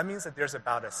 that means that there's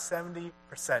about a 70%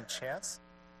 chance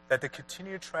that the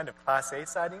continued trend of Class A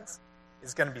sightings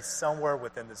is going to be somewhere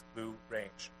within this blue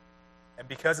range. And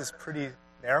because it's pretty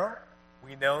narrow,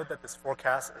 we know that this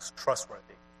forecast is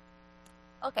trustworthy.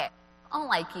 Okay,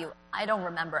 unlike you, I don't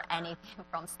remember anything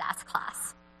from stats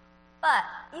class. But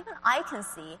even I can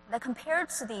see that compared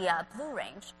to the blue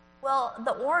range, well,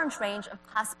 the orange range of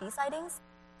Class B sightings,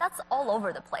 that's all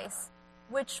over the place,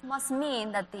 which must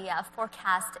mean that the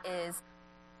forecast is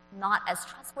not as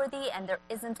trustworthy and there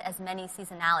isn't as many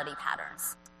seasonality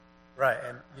patterns. Right,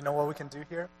 and you know what we can do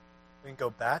here? We can go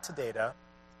back to data,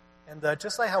 and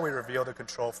just like how we reveal the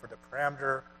control for the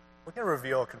parameter, we can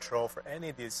reveal a control for any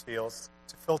of these fields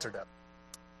to filter them.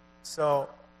 So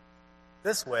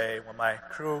this way, when my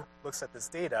crew looks at this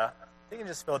data, they can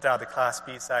just filter out the Class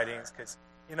B sightings because,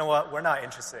 you know what, we're not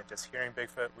interested in just hearing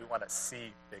Bigfoot, we want to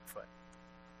see Bigfoot.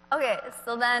 Okay,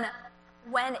 so then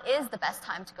when is the best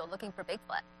time to go looking for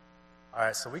Bigfoot? All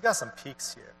right, so we got some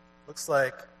peaks here. Looks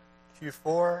like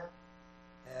Q4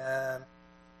 and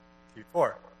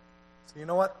Q4. So you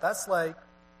know what? That's like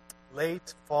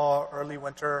late fall, early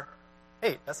winter.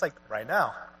 Hey, that's like right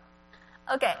now.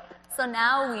 Okay, so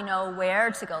now we know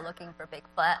where to go looking for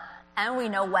Bigfoot, and we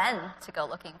know when to go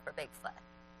looking for Bigfoot.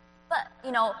 But,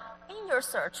 in your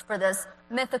search for this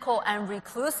mythical and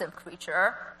reclusive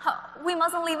creature, we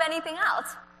mustn't leave anything out.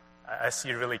 I see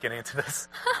you really getting into this.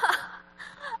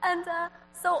 And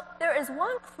so there is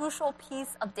one crucial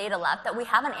piece of data left that we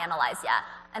haven't analyzed yet,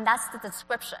 and that's the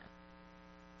description.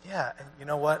 Yeah, and you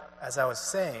know what? As I was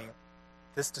saying,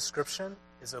 this description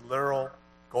is a literal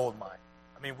gold mine.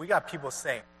 I mean, we got people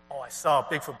saying, oh, I saw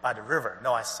Bigfoot by the river.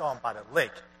 No, I saw him by the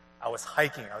lake. I was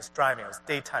hiking, I was driving, it was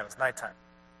daytime, it was nighttime.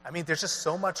 I mean, there's just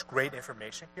so much great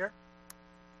information here,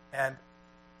 and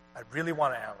I really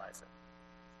want to analyze it.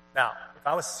 Now, if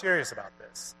I was serious about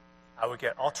this, I would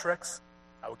get Alteryx,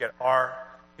 I would get R,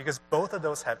 because both of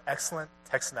those have excellent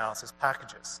text analysis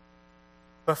packages.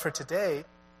 But for today,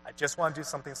 I just want to do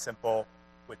something simple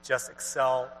with just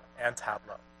Excel and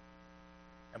Tableau.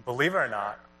 And believe it or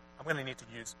not, I'm going to need to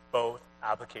use both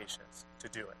applications to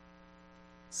do it.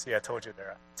 See, I told you they're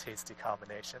a tasty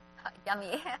combination.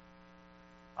 Yummy.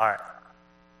 All right.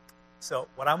 So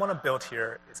what I want to build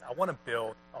here is I want to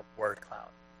build a word cloud.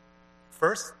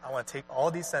 First, I want to take all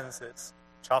these sentences,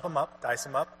 chop them up, dice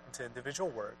them up into individual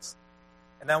words,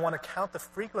 and then I want to count the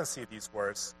frequency of these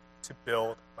words to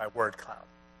build my word cloud.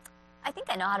 I think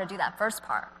I know how to do that first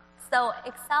part. So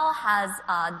Excel has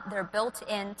their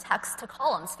built-in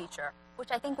text-to-columns feature,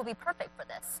 which I think will be perfect for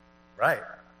this. Right.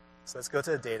 So let's go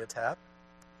to the Data tab.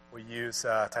 We'll use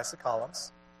text to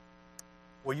columns.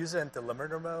 We'll use it in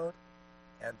delimiter mode,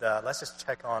 and let's just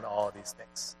check on all of these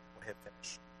things. We'll hit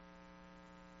finish.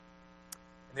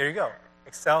 And there you go.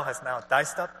 Excel has now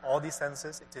diced up all these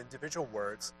sentences into individual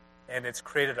words, and it's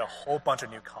created a whole bunch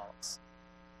of new columns.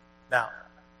 Now,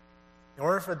 in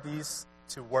order for these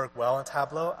to work well in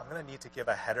Tableau, I'm going to need to give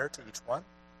a header to each one.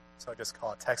 So I just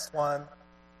call it text1,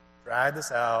 drag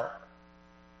this out,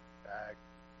 drag,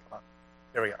 come on,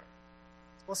 there we go.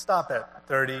 So we'll stop at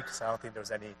 30 because I don't think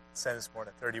there's any sentence more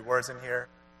than 30 words in here.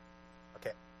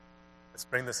 Okay, let's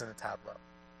bring this into Tableau. We'll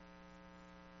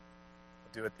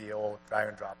do it the old drag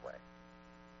and drop way.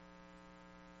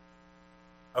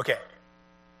 Okay,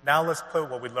 now let's put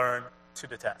what we learned to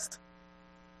the test.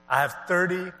 I have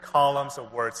 30 columns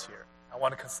of words here. I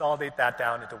want to consolidate that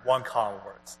down into one column of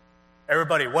words.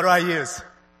 Everybody, what do I use?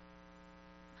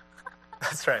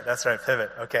 That's right,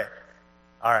 pivot. Okay.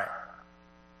 All right.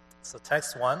 So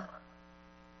text 1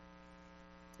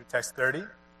 through text 30,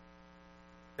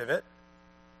 pivot.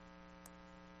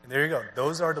 And there you go.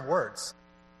 Those are the words.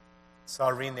 So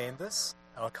I'll rename this.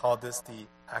 I'll call this the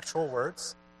actual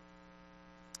words.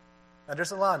 Now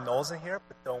there's a lot of nulls in here,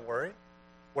 but don't worry.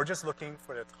 We're just looking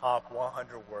for the top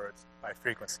 100 words by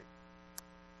frequency.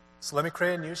 So let me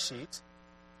create a new sheet.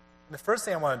 And the first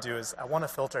thing I want to do is I want to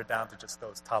filter it down to just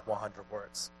those top 100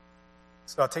 words.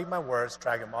 So I'll take my words,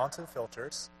 drag them onto the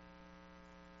filters.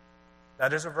 Now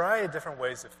there's a variety of different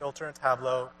ways to filter in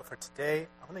Tableau, but for today,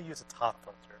 I'm going to use a top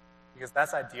filter because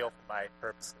that's ideal for my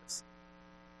purposes.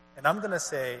 And I'm going to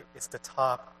say it's the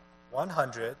top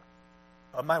 100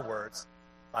 of my words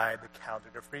by the count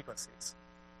of their frequencies.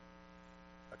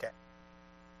 Okay.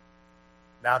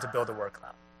 Now to build a word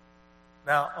cloud.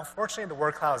 Now, unfortunately, the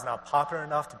word cloud is not popular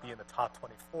enough to be in the top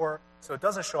 24, so it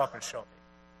doesn't show up in Show Me.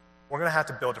 We're going to have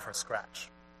to build it from scratch.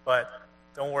 But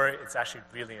don't worry, it's actually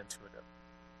really intuitive.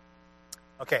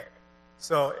 Okay,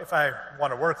 so if I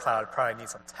want a word cloud, I probably need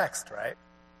some text, right?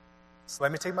 So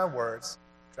let me take my words,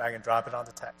 drag and drop it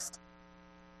onto text.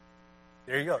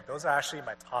 There you go. Those are actually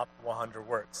my top 100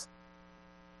 words.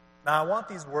 Now, I want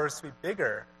these words to be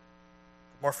bigger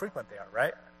the more frequent they are,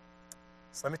 right?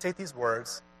 So let me take these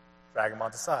words, drag them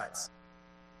onto sides.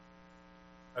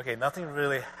 Okay, nothing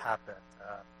really happened.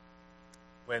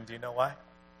 Wynn, do you know why?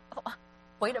 Oh,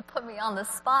 way to put me on the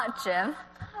spot, Jim.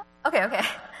 Okay.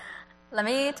 Let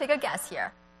me take a guess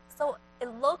here. So it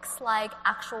looks like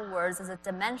actual words is a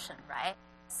dimension, right?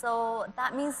 So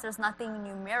that means there's nothing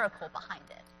numerical behind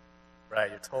it. Right,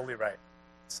 you're totally right.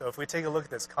 So if we take a look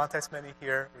at this context menu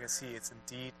here, we can see it's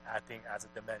indeed acting as a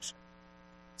dimension.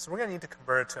 So we're going to need to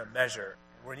convert it to a measure.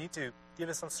 And we need to give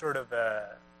it some sort of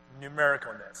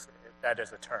numericalness, if that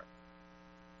is a term.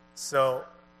 So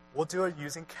we'll do it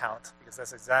using count, because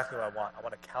that's exactly what I want. I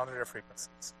want to count their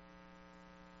frequencies.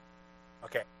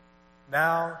 Okay,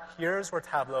 now here's where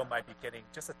Tableau might be getting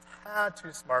just a tad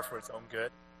too smart for its own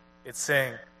good. It's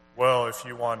saying, well, if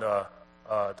you want the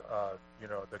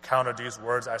count of these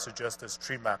words, I suggest this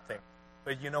tree map thing.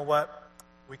 But you know what?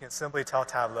 We can simply tell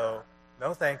Tableau,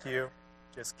 no thank you,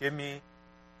 just give me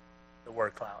the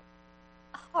word cloud.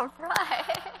 All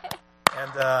right.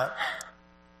 And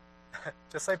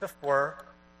just like before,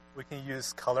 we can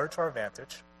use color to our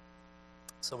advantage.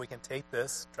 So we can take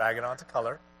this, drag it onto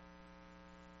color.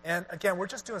 And again, we're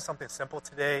just doing something simple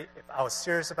today. If I was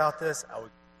serious about this, I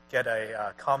would get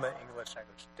a common English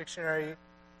language dictionary,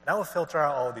 and I would filter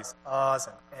out all these uhs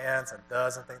and ands and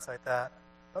does and things like that.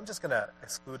 But I'm just going to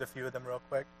exclude a few of them real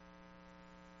quick.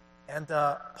 And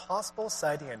possible,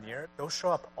 citing, and near, those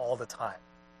show up all the time.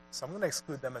 So I'm going to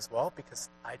exclude them as well because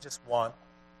I just want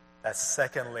that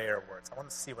second layer of words. I want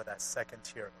to see what that second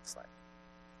tier looks like.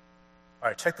 All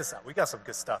right, check this out. We got some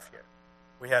good stuff here.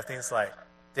 We have things like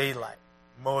daylight,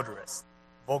 motorists,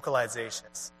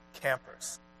 vocalizations,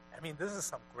 campers. I mean, this is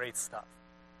some great stuff.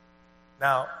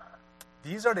 Now,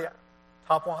 these are the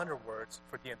top 100 words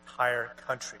for the entire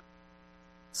country.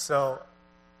 So,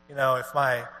 if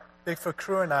my Bigfoot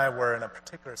crew and I were in a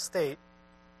particular state,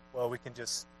 well, we can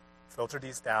just filter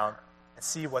these down and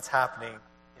see what's happening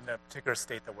in the particular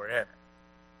state that we're in.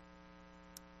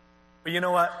 But you know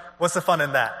what? What's the fun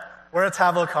in that? We're at a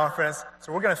Tableau conference,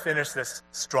 so we're going to finish this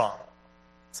strong.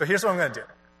 So here's what I'm going to do.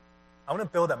 I'm going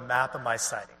to build a map of my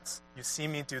sightings. You've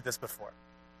seen me do this before.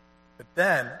 But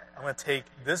then I'm going to take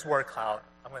this word cloud,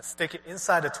 I'm going to stick it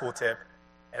inside the tooltip,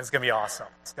 and it's going to be awesome.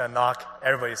 It's going to knock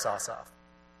everybody's socks off.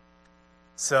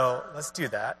 So let's do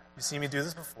that. You've seen me do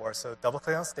this before, so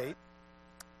double-click on state.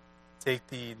 Take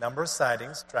the number of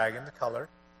sightings, drag into color.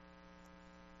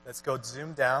 Let's go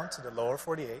zoom down to the lower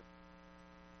 48.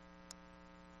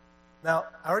 Now,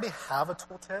 I already have a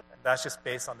tooltip, and that's just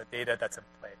based on the data that's in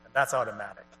play, and that's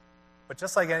automatic. But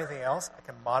just like anything else, I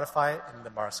can modify it in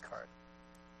the Mars card.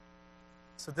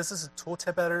 So this is a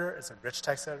tooltip editor, it's a rich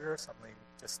text editor, so I'm going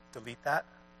to just delete that.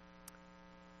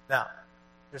 Now,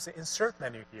 there's an insert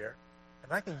menu here,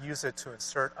 and I can use it to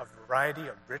insert a variety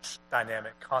of rich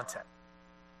dynamic content,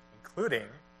 including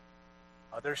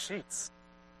other sheets.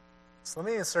 So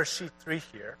let me insert sheet 3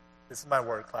 here. This is my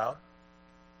word cloud.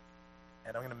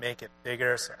 And I'm going to make it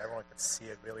bigger so everyone can see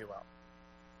it really well.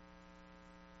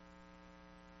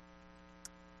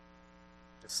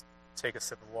 Just take a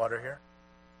sip of water here.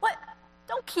 What?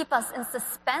 Don't keep us in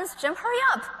suspense, Jim. Hurry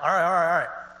up. All right.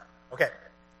 Okay.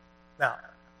 Now,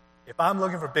 if I'm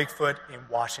looking for Bigfoot in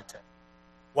Washington,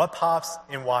 what pops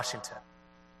in Washington?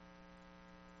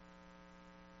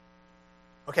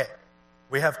 Okay.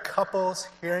 We have couples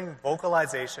hearing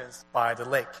vocalizations by the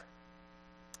lake.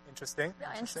 Interesting?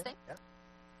 Yeah, interesting. Yeah.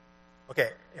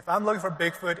 Okay, if I'm looking for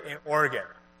Bigfoot in Oregon,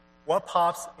 what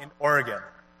pops in Oregon?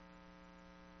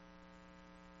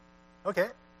 Okay,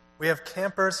 we have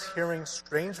campers hearing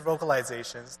strange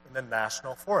vocalizations in the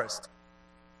national forest.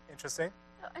 Interesting?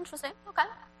 Oh, interesting, okay.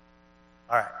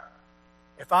 All right.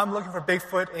 If I'm looking for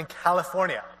Bigfoot in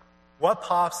California, what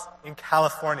pops in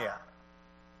California?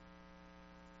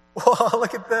 Whoa,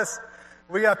 look at this.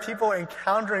 We got people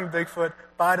encountering Bigfoot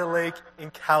by the lake in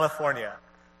California.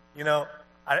 You know,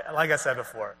 like I said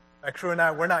before, my crew and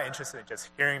I, we're not interested in just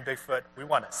hearing Bigfoot. We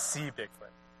want to see Bigfoot.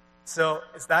 So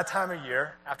it's that time of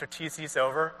year, after TC's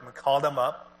over, I'm going to call them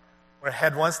up. We're going to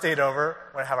head one state over.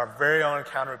 We're going to have our very own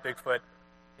encounter with Bigfoot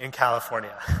in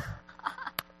California.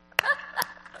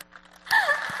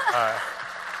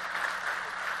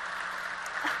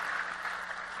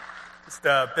 Just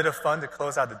a bit of fun to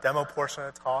close out the demo portion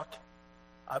of the talk.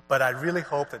 But I really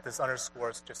hope that this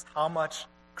underscores just how much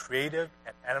creative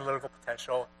and analytical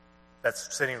potential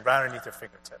that's sitting right underneath your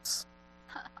fingertips.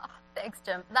 Thanks,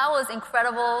 Jim. That was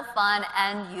incredible, fun,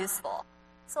 and useful.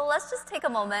 So let's just take a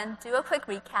moment, do a quick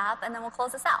recap, and then we'll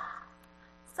close this out.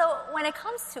 So when it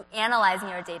comes to analyzing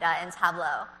your data in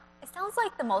Tableau, it sounds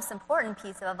like the most important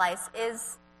piece of advice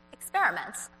is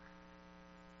experiment.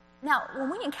 Now, when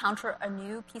we encounter a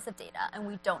new piece of data and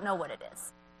we don't know what it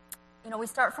is, we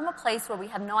start from a place where we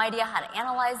have no idea how to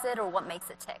analyze it or what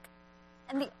makes it tick.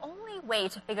 And the only way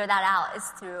to figure that out is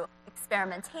through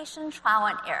experimentation, trial,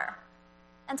 and error.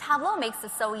 And Tableau makes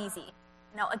this so easy.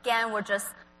 Again, we're just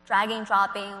dragging,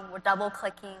 dropping, we're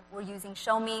double-clicking, we're using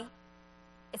Show Me.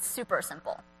 It's super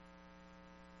simple.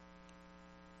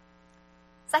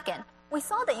 Second, we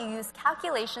saw that you use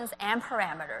calculations and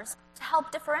parameters to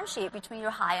help differentiate between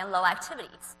your high and low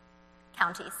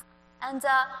counties. And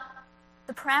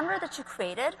the parameter that you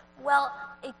created, well,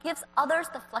 it gives others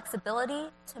the flexibility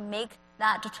to make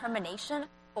that determination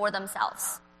for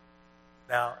themselves.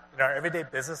 Now, in our everyday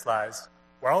business lives,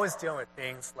 we're always dealing with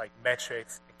things like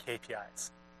metrics and KPIs.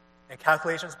 And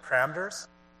calculations parameters,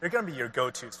 they're going to be your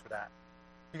go-tos for that.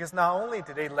 Because not only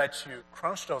do they let you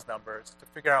crunch those numbers to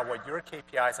figure out what your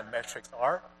KPIs and metrics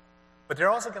are, but they're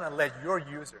also going to let your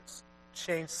users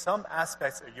change some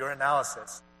aspects of your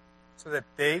analysis so that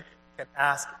they can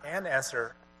ask and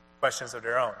answer questions of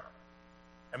their own.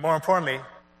 And more importantly,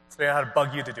 so they know how to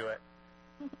bug you to do it.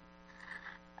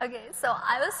 Okay, so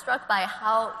I was struck by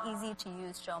how easy to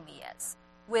use Show Me is.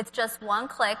 With just one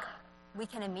click, we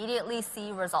can immediately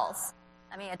see results.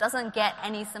 It doesn't get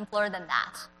any simpler than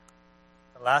that.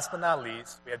 And last but not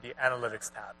least, we have the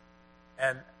Analytics tab.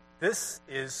 And this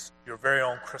is your very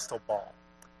own crystal ball.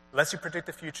 It lets you predict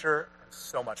the future and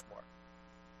so much more.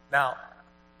 Now,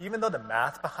 even though the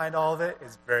math behind all of it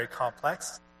is very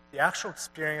complex, the actual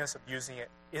experience of using it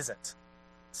isn't.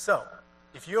 So,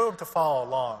 if you're able to follow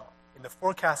along in the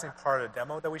forecasting part of the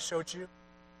demo that we showed you,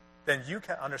 then you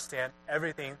can understand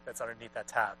everything that's underneath that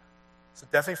tab. So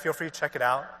definitely feel free to check it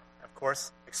out. And of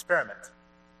course, experiment.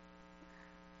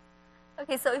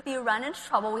 Okay, so if you run into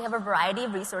trouble, we have a variety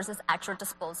of resources at your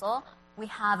disposal. We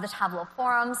have the Tableau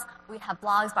forums, we have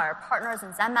blogs by our partners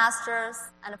and Zen Masters,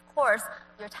 and of course,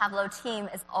 your Tableau team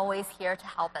is always here to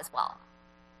help as well.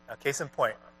 Now, case in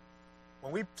point,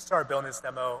 when we started building this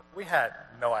demo, we had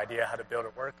no idea how to build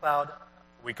a word cloud.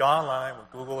 We got online,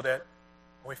 we Googled it,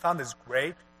 and we found this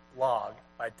great blog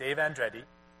by Dave Andretti.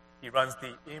 He runs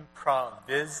the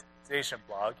Improvisation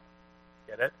blog.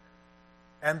 Get it?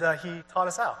 And he taught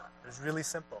us how. It was really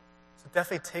simple. So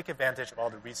definitely take advantage of all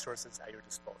the resources at your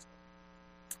disposal.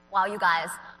 Wow, you guys,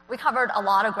 we covered a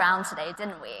lot of ground today,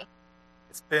 didn't we?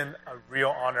 It's been a real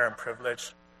honor and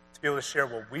privilege to be able to share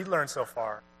what we learned so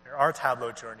far in our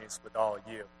Tableau journeys with all of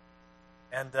you.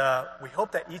 And we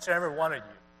hope that each and every one of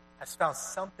you has found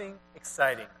something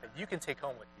exciting that you can take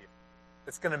home with you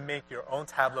that's going to make your own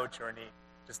Tableau journey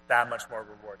just that much more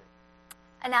rewarding.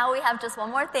 And now we have just one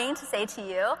more thing to say to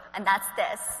you, and that's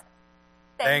this.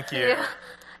 Thank you.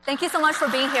 Thank you so much for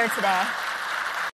being here today.